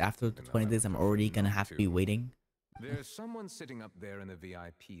 20 days. After the even though 20 I days, would I'm already prefer gonna not have to be to. waiting. There's someone sitting up there in the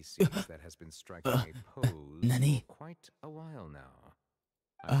VIP seats that has been striking a pose Nani? for quite a while now.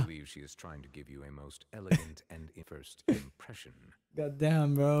 I believe she is trying to give you a most elegant and first impression. God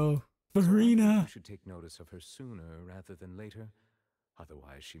damn, bro. So I think Farina. you should take notice of her sooner rather than later.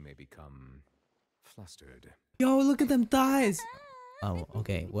 Otherwise, she may become flustered. Yo, look at them thighs. Oh,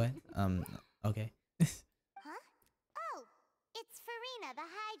 okay. What? Okay. Huh? Oh, it's Farina, the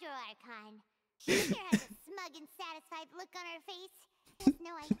Hydro Archon. She sure has a smug and satisfied look on her face. Has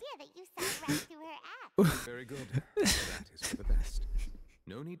no idea that you saw right through her act. Very good. That is for the best.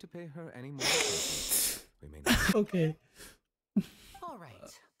 No need to pay her any more attention. We may not. Okay. All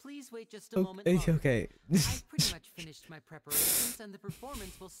right, please wait just a moment Okay. longer. Okay. I've pretty much finished my preparations, and the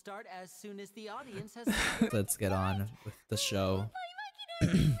performance will start as soon as the audience has. Let's get on with the show.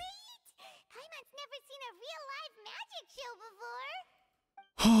 Paimon's never seen a real live magic show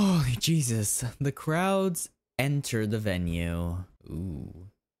before. Holy Jesus. The crowds enter the venue. Ooh.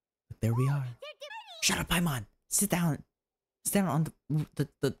 There we are. Shut up, Paimon. Sit down. Sit down on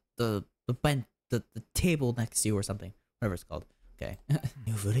the bench, the table next to you or something. Whatever it's called. Okay.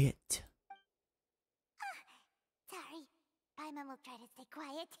 Nuvrite. Sorry. Paimon will try to stay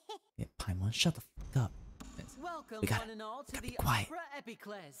quiet. Yeah, Paimon, shut the fuck up. Welcome, We gotta- one and all, to gotta be the quiet. Opera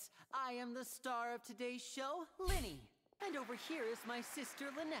Epicles. I am the star of today's show, Linny. And over here is my sister,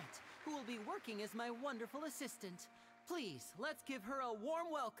 Lynette, who will be working as my wonderful assistant. Please, let's give her a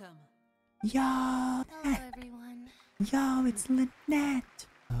warm welcome. Yo, Hello, everyone. yo, it's Lynette.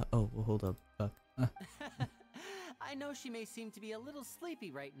 Oh, well, hold up. Fuck. I know she may seem to be a little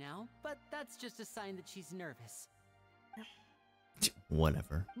sleepy right now, but that's just a sign that she's nervous.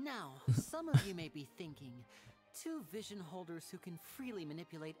 Whatever. Now, some of you may be thinking, two vision holders who can freely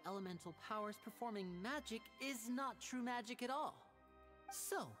manipulate elemental powers performing magic is not true magic at all.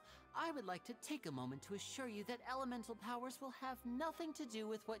 So, I would like to take a moment to assure you that elemental powers will have nothing to do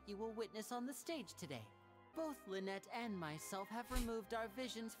with what you will witness on the stage today. Both Lynette and myself have removed our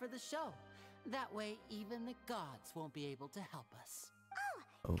visions for the show. That way, even the gods won't be able to help us.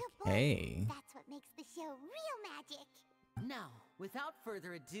 Oh, good boy. Okay. That's what makes the show real magic. Now, without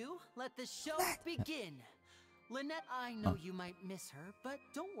further ado, let the show begin. Lynette, I know you might miss her, but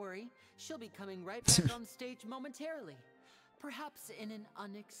don't worry. She'll be coming right back on stage momentarily. Perhaps in an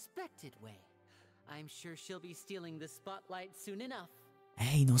unexpected way. I'm sure she'll be stealing the spotlight soon enough.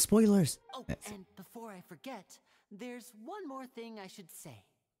 Hey, no spoilers. Oh, and before I forget, there's one more thing I should say.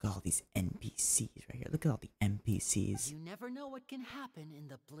 Look at all these NPCs right here. Look at all the NPCs. You never know what can happen in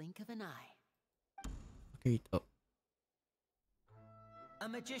the blink of an eye. Okay. Oh. A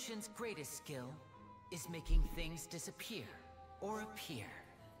magician's greatest skill is making things disappear or appear.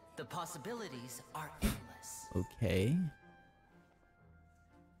 The possibilities are endless. Okay.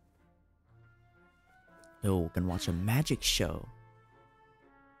 Yo, can watch a magic show.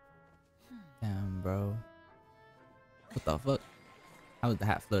 Damn, bro. What the fuck? How is the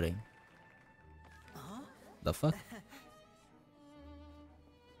hat floating? Huh? The fuck?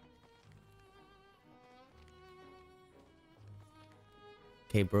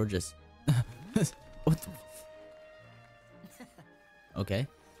 Okay, bro, just... What the... Okay.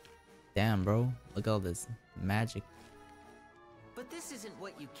 Damn, bro. Look at all this magic. But this isn't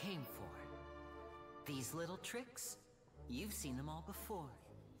what you came for. These little tricks, you've seen them all before.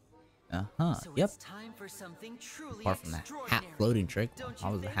 Uh-huh, So yep. it's time for something truly Apart from the hat extraordinary. floating trick. Don't How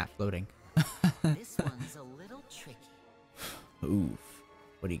you was the think? hat floating? This one's a little tricky. Oof.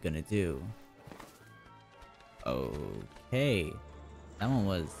 What are you gonna do? Okay. That one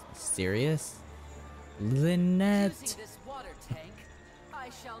was serious. Lynette. Using this water tank, I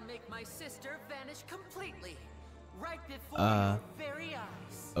shall make my sister vanish completely. Right before your very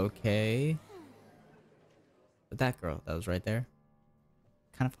eyes. Okay. But that girl that was right there.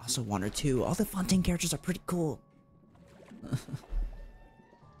 Kind of also want her too. All the Fontaine characters are pretty cool.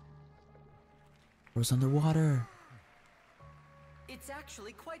 Rose underwater. It's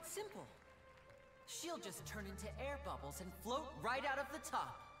actually quite simple. She'll just turn into air bubbles and float right out of the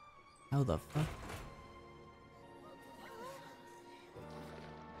top. How the fuck?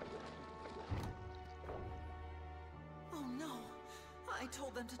 Oh no! I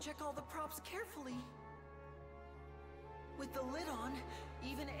told them to check all the props carefully. With the lid on,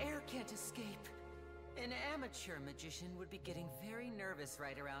 even air can't escape. An amateur magician would be getting very nervous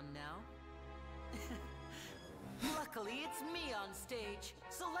right around now. Luckily, it's me on stage,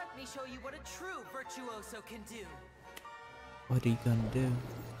 so let me show you what a true virtuoso can do. What are you gonna do?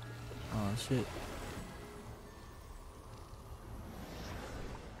 Oh shit.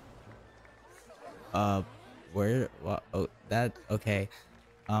 Where? What? Oh, that. Okay.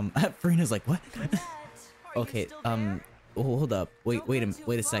 Farina's like, what? Lynette, are you Okay. still there? Hold up. Wait. Don't Wait go a. too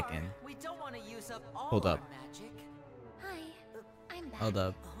Wait a far. second. We don't want to use up all Hold our up. magic. Hi, I'm back. Hold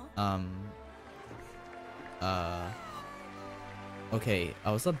up. Uh-huh. Okay.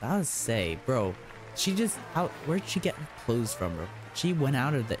 I was about to say, bro. She just. Where'd she get her clothes from, bro? She went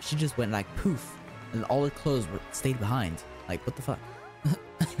out of that. She just went like poof. and all her clothes were stayed behind. Like, what the fuck?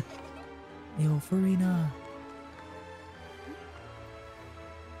 Yo, Farina.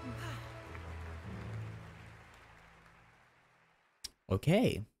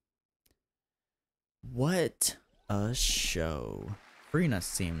 Okay. What a show. Farina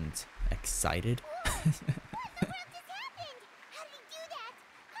seemed excited.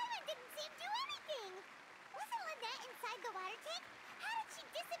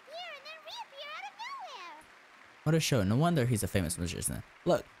 What a show. No wonder he's a famous magician.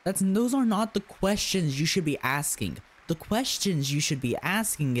 Look, those are not the questions you should be asking. The questions you should be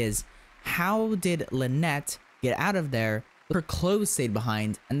asking is, how did Lynette get out of there? Her clothes stayed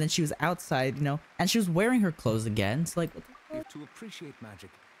behind, and then she was outside, you know, and she was wearing her clothes again. It's like, what the fuck? To appreciate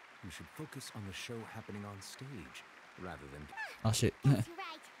magic, you should focus on the show happening on stage, rather than... Oh shit. That's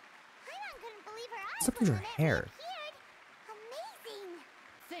right. Paimon couldn't believe her eyes What's up with when her Lynette hair? reappeared.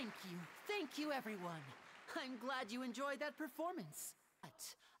 Amazing. Thank you, everyone. I'm glad you enjoyed that performance.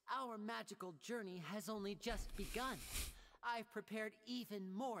 But our magical journey has only just begun. I've prepared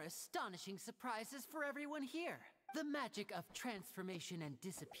even more astonishing surprises for everyone here. The magic of transformation and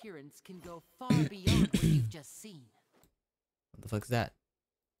disappearance can go far beyond what you've just seen. What the fuck's that?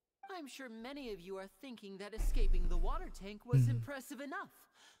 I'm sure many of you are thinking that escaping the water tank was impressive enough.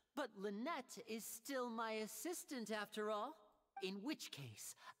 But Lynette is still my assistant after all. In which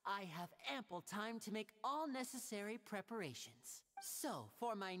case, I have ample time to make all necessary preparations. So,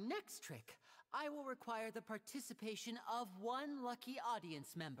 for my next trick, I will require the participation of one lucky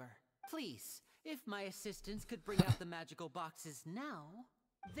audience member. Please, if my assistants could bring out the magical boxes now.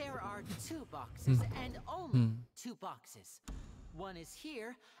 There are 2 boxes and only 2 boxes. One is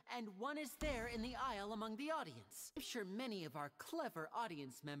here, and one is there in the aisle among the audience. I'm sure many of our clever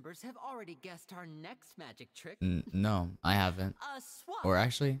audience members have already guessed our next magic trick. No, I haven't. A swap. Or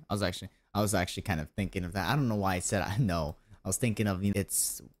actually, I was actually kind of thinking of that. I don't know why I said I know. I was thinking of,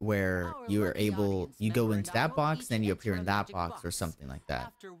 it's where you are able, you go into that box, then you appear in that box or something like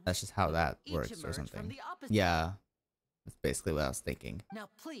that. That's just how that works or something. Yeah, that's basically what I was thinking. Now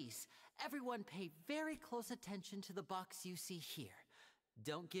please, everyone pay very close attention to the box you see here.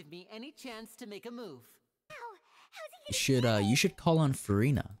 Don't give me any chance to make a move. You should call on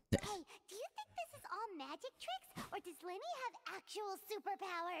Farina. Hey, do you think this is all magic tricks, or does Lenny have actual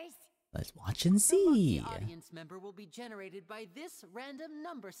superpowers? Let's watch and The see. lucky audience member will be generated by this random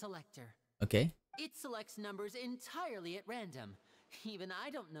number selector. Okay. It selects numbers entirely at random. Even I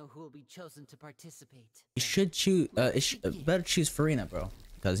don't know who will be chosen to participate. You should choose. Better choose Farina, bro,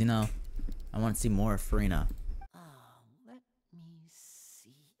 because you know, I want to see more of Farina. Let me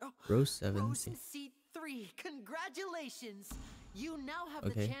see. Oh, Row 7. Rows in seat 3. Congratulations! You now have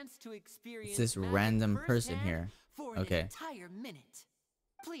Okay. the chance to experience It's this magic random person firsthand here. for an Okay. entire minute.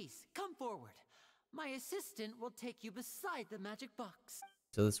 Please come forward. My assistant will take you beside the magic box.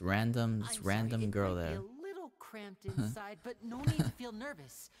 So this random I'm sorry, it girl might there. be a little cramped inside, but no need to feel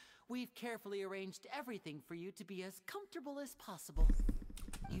nervous. We've carefully arranged everything for you to be as comfortable as possible.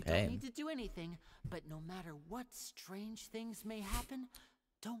 You Okay. don't need to do anything, but no matter what strange things may happen,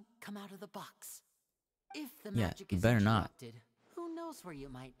 don't come out of the box. If the Yeah, magic you is better not. interrupted, who knows where you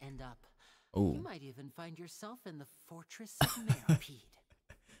might end up? Ooh. You might even find yourself in the Fortress of Meripede.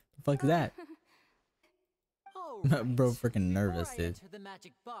 The fuck's that? Alright, Bro, freaking nervous, before I dude. enter the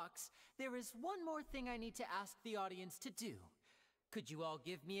magic box, there is one more thing I need to ask the audience to do. Could you all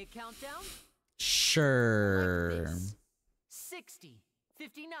give me a countdown? Sure. Like this. 60,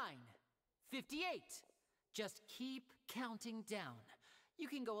 59, 58. Just keep counting down. You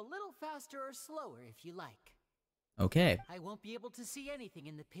can go a little faster or slower if you like. Okay. I won't be able to see anything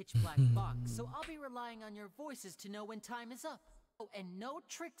in the pitch black box, so I'll be relying on your voices to know when time is up. Oh, and no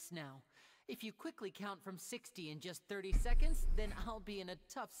tricks now. If you quickly count from 60 in just 30 seconds, then I'll be in a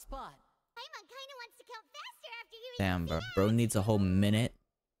tough spot. Paimon kinda wants to count faster after hearing Damn, you bro. say Bro that. needs a whole minute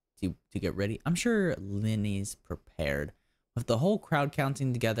to get ready. I'm sure Linny's prepared. With the whole crowd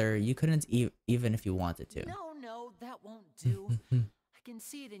counting together, you couldn't even if you wanted to. No, that won't do. I can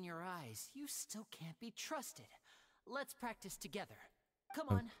see it in your eyes. You still can't be trusted. Let's practice together. Come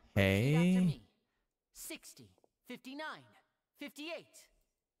on, repeat after Okay. me. 60, 59, 58.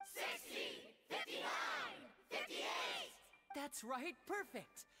 60, 59, 58. That's right,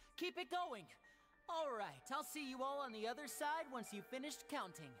 perfect. Keep it going. All right, I'll see you all on the other side once you've finished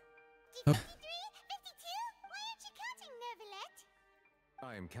counting. 53, 52? Why aren't you counting, Nervalette?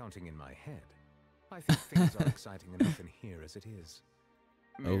 I am counting in my head. I think things are exciting enough in here as it is.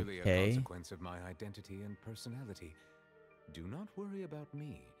 Merely Okay. a consequence of my identity and personality. Do not worry about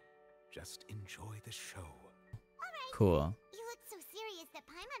me. Just enjoy the show. Alright. Cool. You look so serious that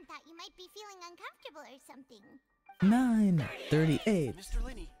Paimon thought you might be feeling uncomfortable or something. 9:38. Mr.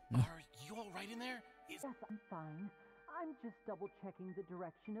 Linney, are you all right in there? Yes, I'm fine. I'm just double-checking the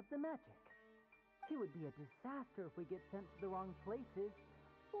direction of the magic. It would be a disaster if we get sent to the wrong places.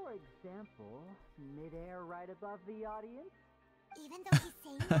 For example, mid-air right above the audience. Even though he's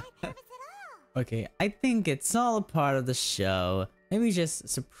saying that, nervous at all. Okay, I think it's all a part of the show. Maybe he's just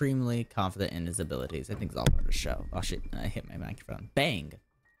supremely confident in his abilities. I think it's all part of the show. Oh shit, I hit my microphone. Bang!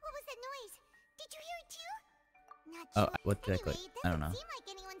 What was that noise? Did you hear it too? Not Oh, sure. what did I click? Anyway, I don't know. Seem like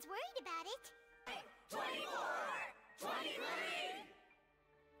anyone's worried about it. 24! 23!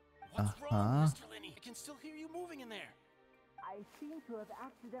 What's wrong, Mr. Linney? I can still hear you moving in there. I seem to have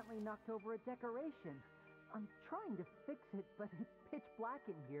accidentally knocked over a decoration. I'm trying to fix it, but it's pitch black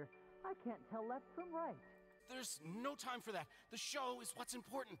in here. I can't tell left from right. There's no time for that. The show is what's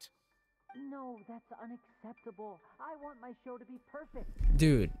important. No, that's unacceptable. I want my show to be perfect.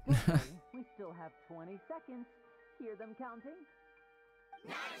 Dude. Don't worry, we still have 20 seconds. Hear them counting?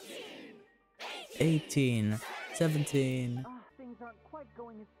 18, 17. Things aren't quite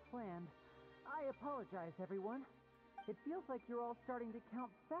going as planned. I apologize, everyone. It feels like you're all starting to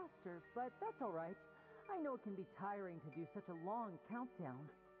count faster, but that's all right. I know it can be tiring to do such a long countdown.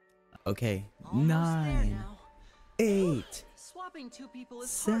 Okay, Almost there 9, now. 8, Swapping two people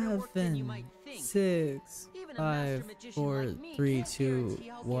is harder work than you 7, might think. 6, Even a master 5, magician 4, like me 3, can't 2, guarantee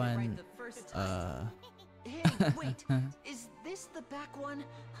I'll get it 1. right the first time. Hey, wait. Is this the back one?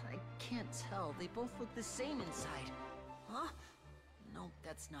 I can't tell. They both look the same inside. Huh? No,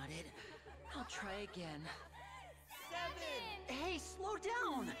 that's not it. I'll try again. 7! Hey, slow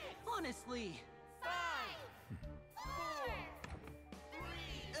down! Honestly! 5! 4!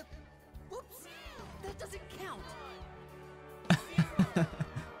 3! Whoops! That doesn't count!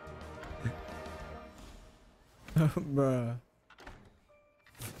 Bruh.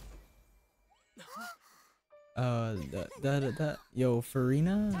 Yo,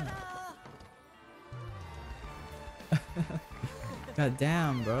 Farina? God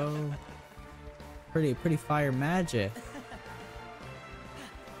damn, bro. Pretty fire magic.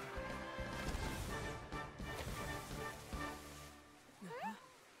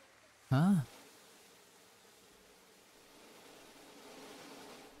 Huh?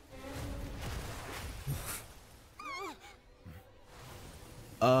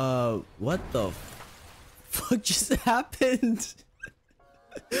 What the fuck just happened?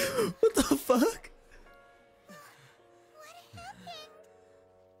 What the fuck?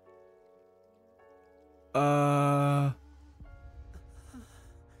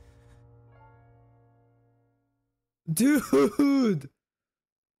 Dude!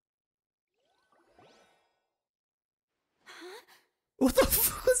 What the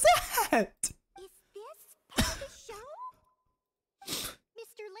fuck was that? Is this part of the show?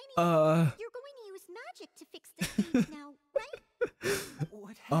 Mr. Laney, you're going to use magic to fix the scenes now, right?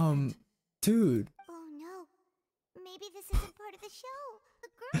 What happened? Dude. Oh no. Maybe this isn't part of the show. The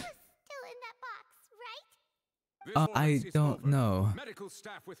girl is still in that box, right? This I performance is don't over. know. Medical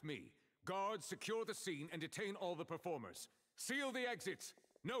staff with me. Guards, secure the scene and detain all the performers. Seal the exits.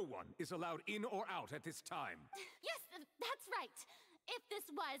 No one is allowed in or out at this time. Yes, that's right. If this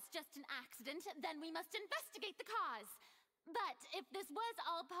was just an accident, then we must investigate the cause. But if this was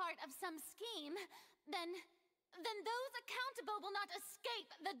all part of some scheme, then those accountable will not escape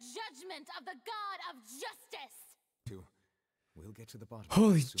the judgment of the God of Justice. We'll get to the bottom.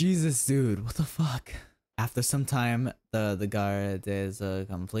 Holy Jesus, dude. What the fuck? After some time, the guards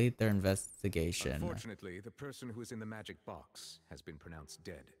complete their investigation. Unfortunately, the person who is in the magic box has been pronounced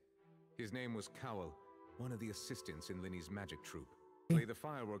dead. His name was Cowell, one of the assistants in Linny's magic troupe. The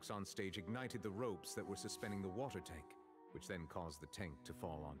fireworks on stage ignited the ropes that were suspending the water tank, which then caused the tank to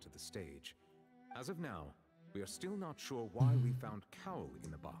fall onto the stage. As of now, we are still not sure why we found Cowell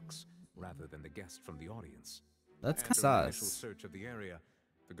in the box, rather than the guest from the audience. That's After kind an of initial sus. search of the area,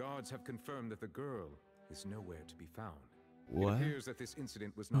 the guards have confirmed that the girl is nowhere to be found. What? It appears that this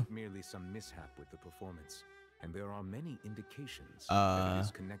incident was not merely some mishap with the performance, and there are many indications that it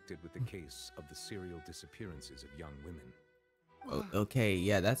is connected with the case of the serial disappearances of young women. Okay,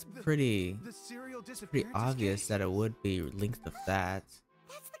 yeah, that's pretty serial pretty obvious that it would be linked to that.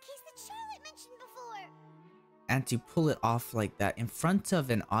 That's the case that Charlotte mentioned before. And to pull it off like that in front of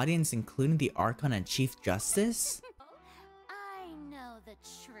an audience, including the Archon and Chief Justice? I know the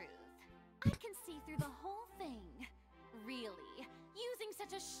truth. I can see through the whole thing. Really, using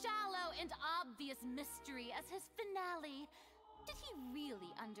such a shallow and obvious mystery as his finale. Did he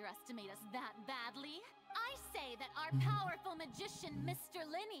really underestimate us that badly? I say that our powerful magician, Mr.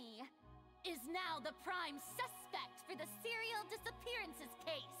 Linney, is now the prime suspect for the serial disappearances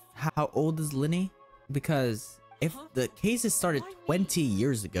case. How old is Linny? Because if the cases started 20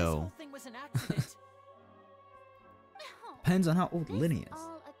 years This ago, whole thing was an accident. depends on how old This Linny is.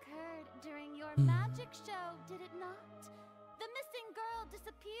 all occurred during your magic show, did it not? The missing girl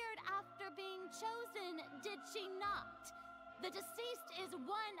disappeared after being chosen, did she not? The deceased is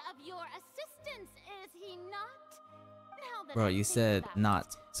one of your assistants, is he not? Now that Bro, I you think said about not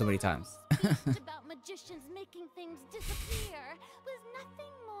it, so many the whole times. speech about magicians making things disappear was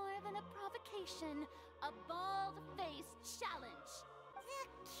nothing more than a provocation, a bald-faced challenge. That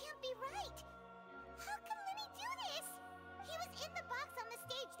can't be right. How can Lenny do this? He was in the box on the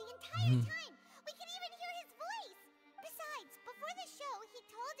stage the entire time. We can even hear his voice. Besides, before the show, he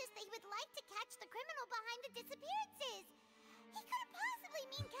told us that he would like to catch the criminal behind the disappearances. He couldn't possibly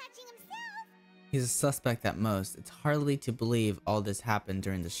mean catching himself. He's a suspect at most. It's hardly to believe all this happened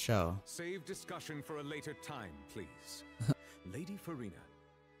during the show. Save discussion for a later time, please. Lady Farina,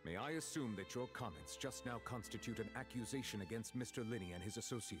 may I assume that your comments just now constitute an accusation against Mr. Linney and his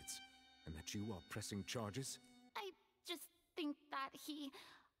associates, and that you are pressing charges? I just think that he...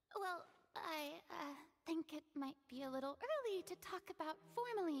 Well, I think it might be a little early to talk about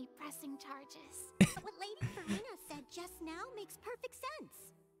formally pressing charges. What Lady Farina said just now makes perfect sense.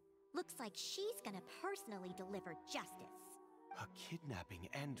 Looks like she's gonna personally deliver justice. A kidnapping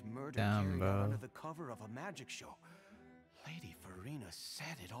and murder Damn, carried bro. out under the cover of a magic show. Lady Farina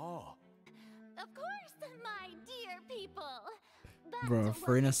said it all. Of course, my dear people. But Bro, what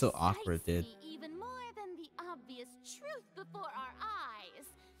Farina's so excites awkward, dude. me even more than the obvious truth before our eyes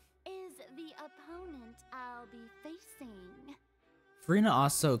is the opponent I'll be facing. Farina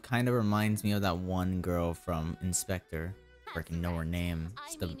also kind of reminds me of that one girl from Inspector. Freaking know her name.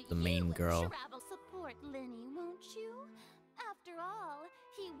 It's the main you girl. travel support Linny, won't you? After all,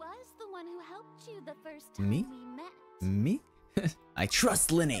 he was the one who helped you the first time Me? we met. Me? I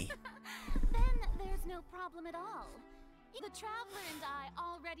trust Linny. Then there's no problem at all. The Traveler and I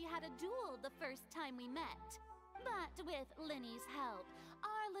already had a duel the first time we met. But with Linny's help,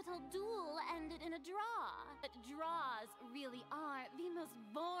 our little duel ended in a draw. But draws really are the most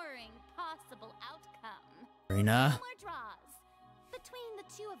boring possible outcome. Farina. No more draws. Between the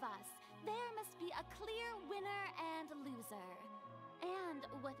two of us, there must be a clear winner and loser. And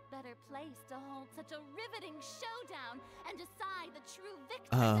what better place to hold such a riveting showdown and decide the true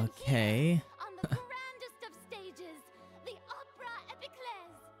victor than Okay. here, on the grandest of stages, the Opera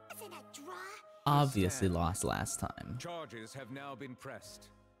Epiclese. Is it a draw? Obviously lost last time. Charges have now been pressed,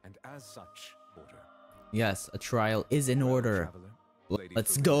 and as such, order. Yes, a trial is in order. Traveler, Lady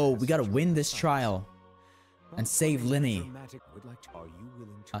Let's Farina go. has We gotta such win this insight. trial. And save Linny. Are you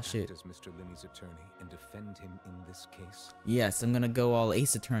willing to Oh, act shit. as Mr. Linney's attorney and defend him in this case? Yes, I'm gonna go all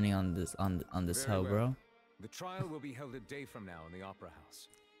Ace Attorney on this this Very hoe, well. bro. The trial will be held a day from now in the Opera House.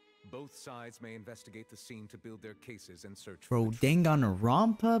 Both sides may investigate the scene to build their cases and search for Bro, the truth. dang on a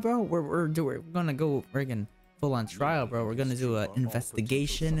rompa, bro. We're gonna go friggin' full on trial, bro. We're gonna These do two an are all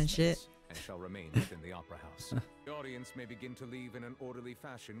investigation potential and shit. suspects and shall remain within the Opera House. The audience may begin to leave in an orderly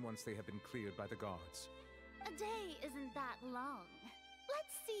fashion once they have been cleared by the guards. A day isn't that long.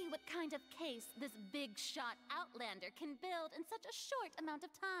 Let's see what kind of case this big shot Outlander can build in such a short amount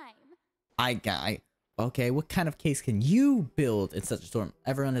of time. Okay, what kind of case can you build in such a storm?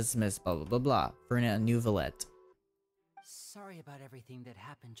 Everyone is dismissed, blah blah blah blah. Farina and New Valette. Sorry about everything that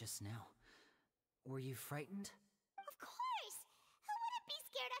happened just now. Were you frightened? Of course! Who wouldn't be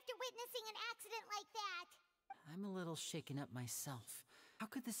scared after witnessing an accident like that? I'm a little shaken up myself. How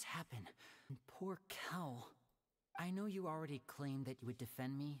could this happen? And poor Cal. I know you already claimed that you would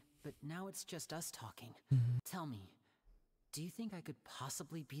defend me, but now it's just us talking. Tell me, do you think I could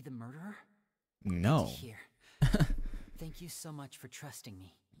possibly be the murderer? No. Here. Thank you so much for trusting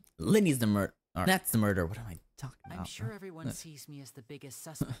me. Linny's the murder. That's the murder. What am I talking about? I'm sure bro? everyone sees me as the biggest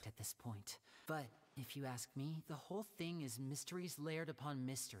suspect at this point. But if you ask me, the whole thing is mysteries layered upon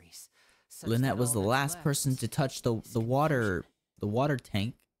mysteries. such Lynette that was all the that's last left person to touch the is water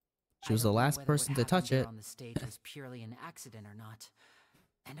tank. She I was the don't know last whether person what to touch happened there it. on the stage was purely an accident or not.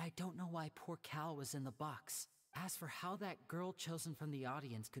 And I don't know why poor Cal was in the box. As for how that girl chosen from the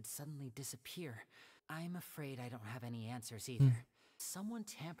audience could suddenly disappear, I'm afraid I don't have any answers either. Someone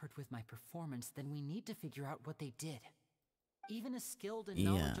tampered with my performance, then we need to figure out what they did. Even a skilled and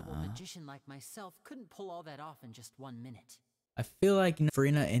knowledgeable Yeah. magician like myself couldn't pull all that off in just 1 minute. I feel like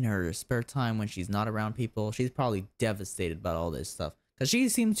Farina, in her spare time when she's not around people, she's probably devastated about all this stuff. Because she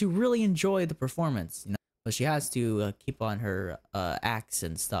seems to really enjoy the performance, you know? But she has to keep on her acts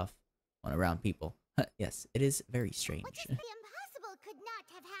and stuff when around people. Yes, it is very strange. What if the impossible could not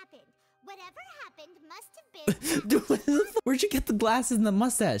have happened. Whatever happened must have been. Dude, what the where'd you get the glasses and the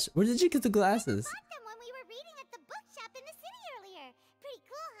mustache? Where did you get the glasses? We bought them when we were reading at the bookshop in the city earlier. Pretty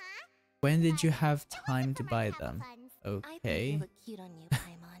cool, huh? When did you have time to buy them? I think Okay. they look cute on you,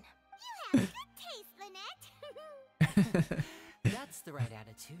 Paimon. You have good taste, Lynette. That's the right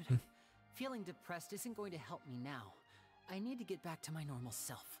attitude. Feeling depressed isn't going to help me now. I need to get back to my normal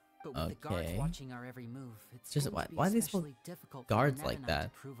self. But with the guards Okay. watching our every move, it's Just going to be why do they spell especially difficult guards for like Annette and I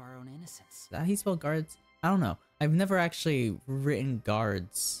that? to prove our own innocence. Is that how you spell guards? I don't know. I've never actually written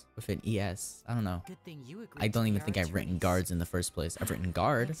guards with an ES. I don't know. Good thing you agreed I to don't be even our think I've written attorneys. guards in the first place. I've written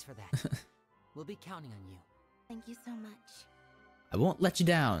guard. Thanks for that. We'll be counting on you. Thank you so much. I won't let you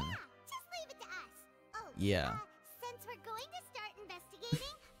down. Yeah, just leave it to us. Oh, Yeah. Since we're going to start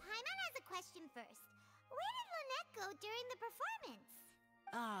investigating, Paimon has a question first. Where did Lynette go during the performance?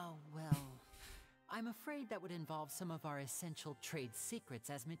 Oh, well. I'm afraid that would involve some of our essential trade secrets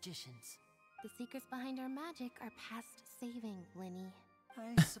as magicians. The secrets behind our magic are past saving, Linny.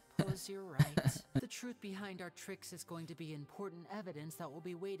 I suppose you're right. The truth behind our tricks is going to be important evidence that will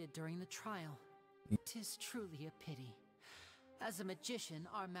be weighted during the trial. 'Tis truly a pity. As a magician,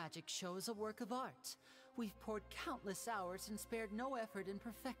 our magic show is a work of art. We've poured countless hours and spared no effort in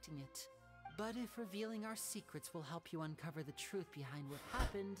perfecting it. But if revealing our secrets will help you uncover the truth behind what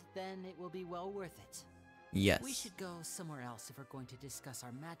happened, then it will be well worth it. Yes. We should go somewhere else if we're going to discuss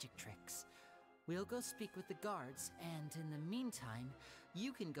our magic tricks. We'll go speak with the guards, and in the meantime,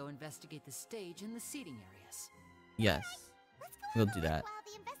 you can go investigate the stage and the seating areas. Yes. Let's go We'll have a do look that. while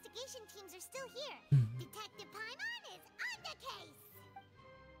the investigation teams are still here. Detective Paimon is on the case.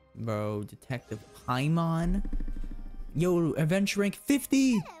 Bro, Detective Paimon. Yo, adventure rank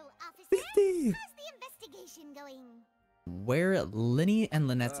 50! Hello, officer. 50! How's the investigation going? Where Linny and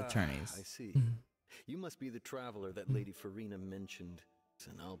Lynette's attorneys. I see. You must be the traveler that Lady Farina mentioned.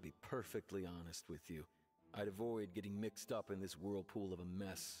 And I'll be perfectly honest with you. I'd avoid getting mixed up in this whirlpool of a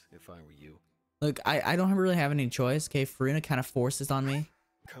mess if I were you. Look, I don't really have any choice. Okay, Farina kind of forces on me.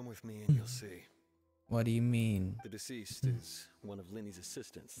 Come with me and you'll see. What do you mean? The deceased is one of Linny's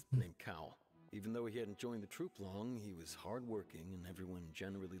assistants named Cal. Even though he hadn't joined the troupe long, he was hardworking and everyone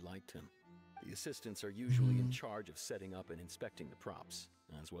generally liked him. The assistants are usually in charge of setting up and inspecting the props,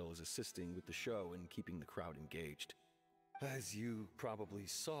 as well as assisting with the show and keeping the crowd engaged. As you probably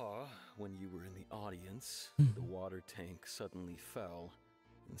saw when you were in the audience, the water tank suddenly fell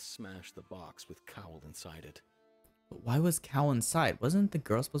and smashed the box with Cowl inside it. But why was Cal inside? Wasn't the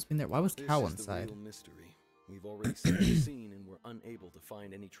girl supposed to be in there? Why was Cal This is inside? the real mystery. We've already seen the scene and were unable to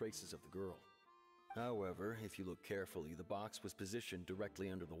find any traces of the girl. However, if you look carefully, the box was positioned directly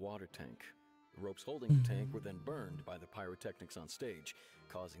under the water tank. The ropes holding the tank were then burned by the pyrotechnics on stage,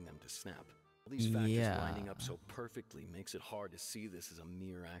 causing them to snap. These factors lining up so perfectly makes it hard to see this as a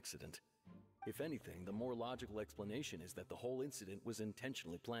mere accident. If anything, the more logical explanation is that the whole incident was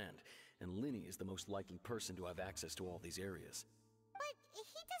intentionally planned, and Linny is the most likely person to have access to all these areas. But he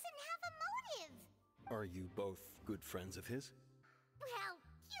doesn't have a motive. Are you both good friends of his? Well,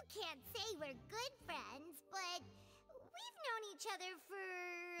 you can't say we're good friends, but we've known each other for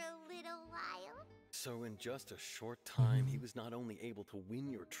a little while. So in just a short time, he was not only able to win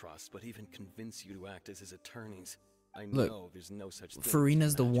your trust, but even convince you to act as his attorneys. I know there's no such thing.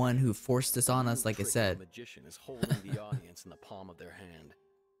 Farina's the one who forced this on us, like I said. The magician is holding the audience in the palm of their hand.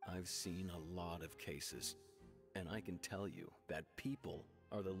 I've seen a lot of cases, and I can tell you that people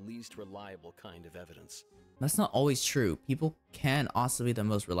are the least reliable kind of evidence. That's not always true. People can also be the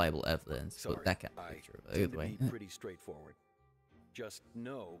most reliable evidence. Sorry, but that can't I be true. tend Either to way. be pretty straightforward. Just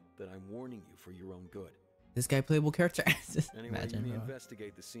know that I'm warning you for your own good. This guy playable character. Anyway, Imagine. you may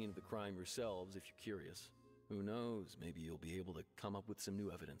investigate the scene of the crime yourselves if you're curious. Who knows, maybe you'll be able to come up with some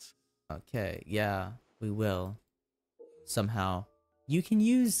new evidence. Okay, yeah, we will. Somehow. You can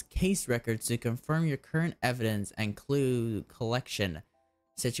use case records to confirm your current evidence and clue collection,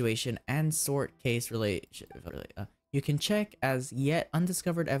 situation, and sort case relation. You can check as yet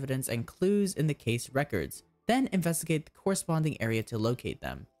undiscovered evidence and clues in the case records, then investigate the corresponding area to locate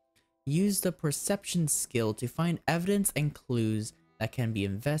them. Use the perception skill to find evidence and clues that can be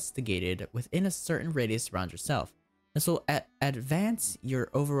investigated within a certain radius around yourself. This will advance your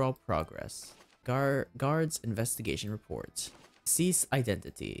overall progress. Guards investigation report. Cease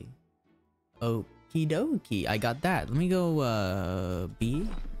identity. Okie dokie, I got that. Let me go B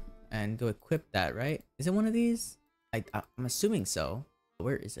and go equip that, right? Is it one of these? I'm assuming so.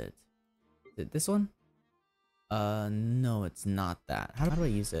 Where is it? Is it this one? No, it's not that. How do I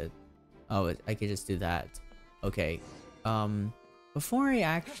use it? Oh, I could just do that. Okay. Before I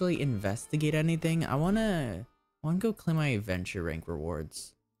actually investigate anything, I wanna I want to go claim my adventure rank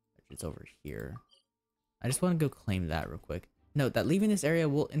rewards. It's over here. I just want to go claim that real quick. Note that leaving this area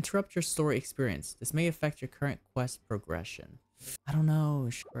will interrupt your story experience. This may affect your current quest progression. I don't know.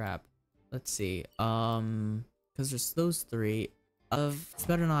 Crap. Let's see. Because there's those three. It's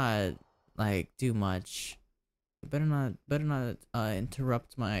better not like do much. Better not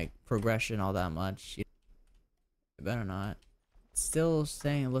interrupt my progression all that much. It better not. It's still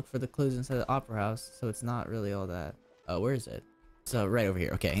saying look for the clues inside the opera house, so it's not really all that. Where is it? So right over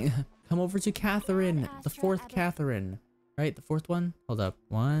here. Okay. Come over to Catherine, the fourth Catherine. Right, the fourth one? Hold up.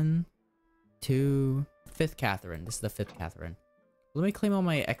 1, 2, fifth Catherine. This is the fifth Catherine. Let me claim all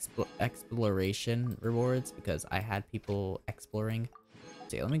my exploration rewards because I had people exploring.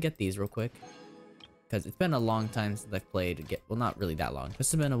 So let me get these real quick. Because it's been a long time since I've played. Well, not really that long.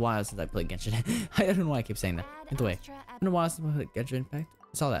 It's been a while since I played Genshin. I don't know why I keep saying that. Either way, it's been a while since I played Genshin Impact.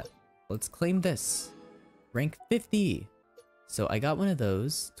 I saw that. Let's claim this. Rank 50. So I got one of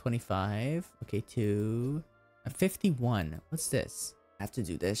those. 25. Okay, 2. 51. What's this? I have to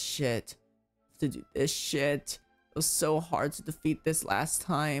do this shit. It was so hard to defeat this last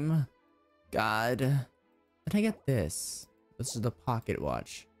time. God. Then I get this. This is the pocket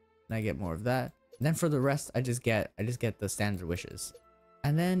watch. And I get more of that. And then for the rest, I just get the standard wishes.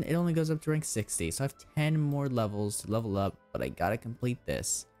 And then it only goes up to rank 60. So I have 10 more levels to level up, but I gotta complete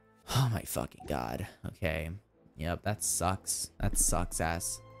this. Oh my fucking god. Okay. Yep, that sucks. That sucks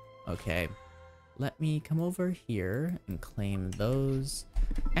ass. Okay. Let me come over here and claim those,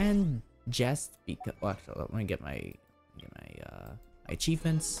 and just because. Well, actually, let me get my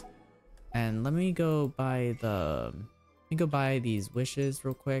achievements, and let me go buy these wishes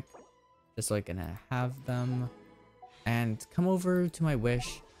real quick, just so I can have them, and come over to my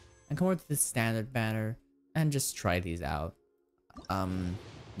wish, and come over to the standard banner, and just try these out.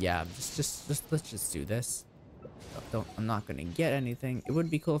 Yeah, let's just do this. I'm not gonna get anything. It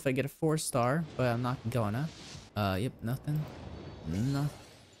would be cool if I get a 4-star, but I'm not gonna. Yep, nothing.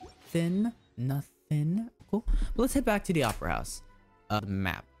 Cool. Well, let's head back to the opera house. The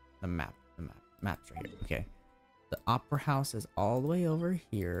map's right here. Okay. The opera house is all the way over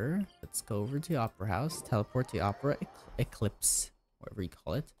here. Let's go over to the opera house, teleport to the opera eclipse, whatever you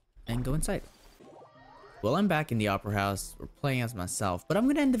call it, and go inside. Well, I'm back in the opera house. We're playing as myself, but I'm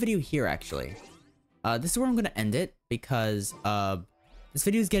gonna end the video here actually. This is where I'm gonna end it because this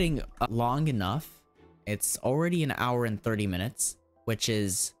video is getting long enough. It's already 1 hour and 30 minutes, which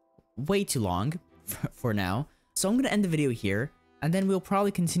is way too long for now. So I'm gonna end the video here, and then we'll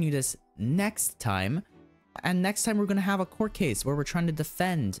probably continue this next time. And next time we're gonna have a court case where we're trying to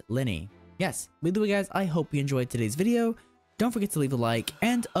defend Lyney. Yes, by the way guys, I hope you enjoyed today's video. Don't forget to leave a like,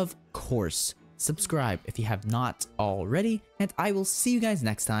 and of course, subscribe if you have not already. And I will see you guys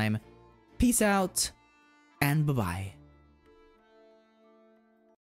next time. Peace out, and bye-bye.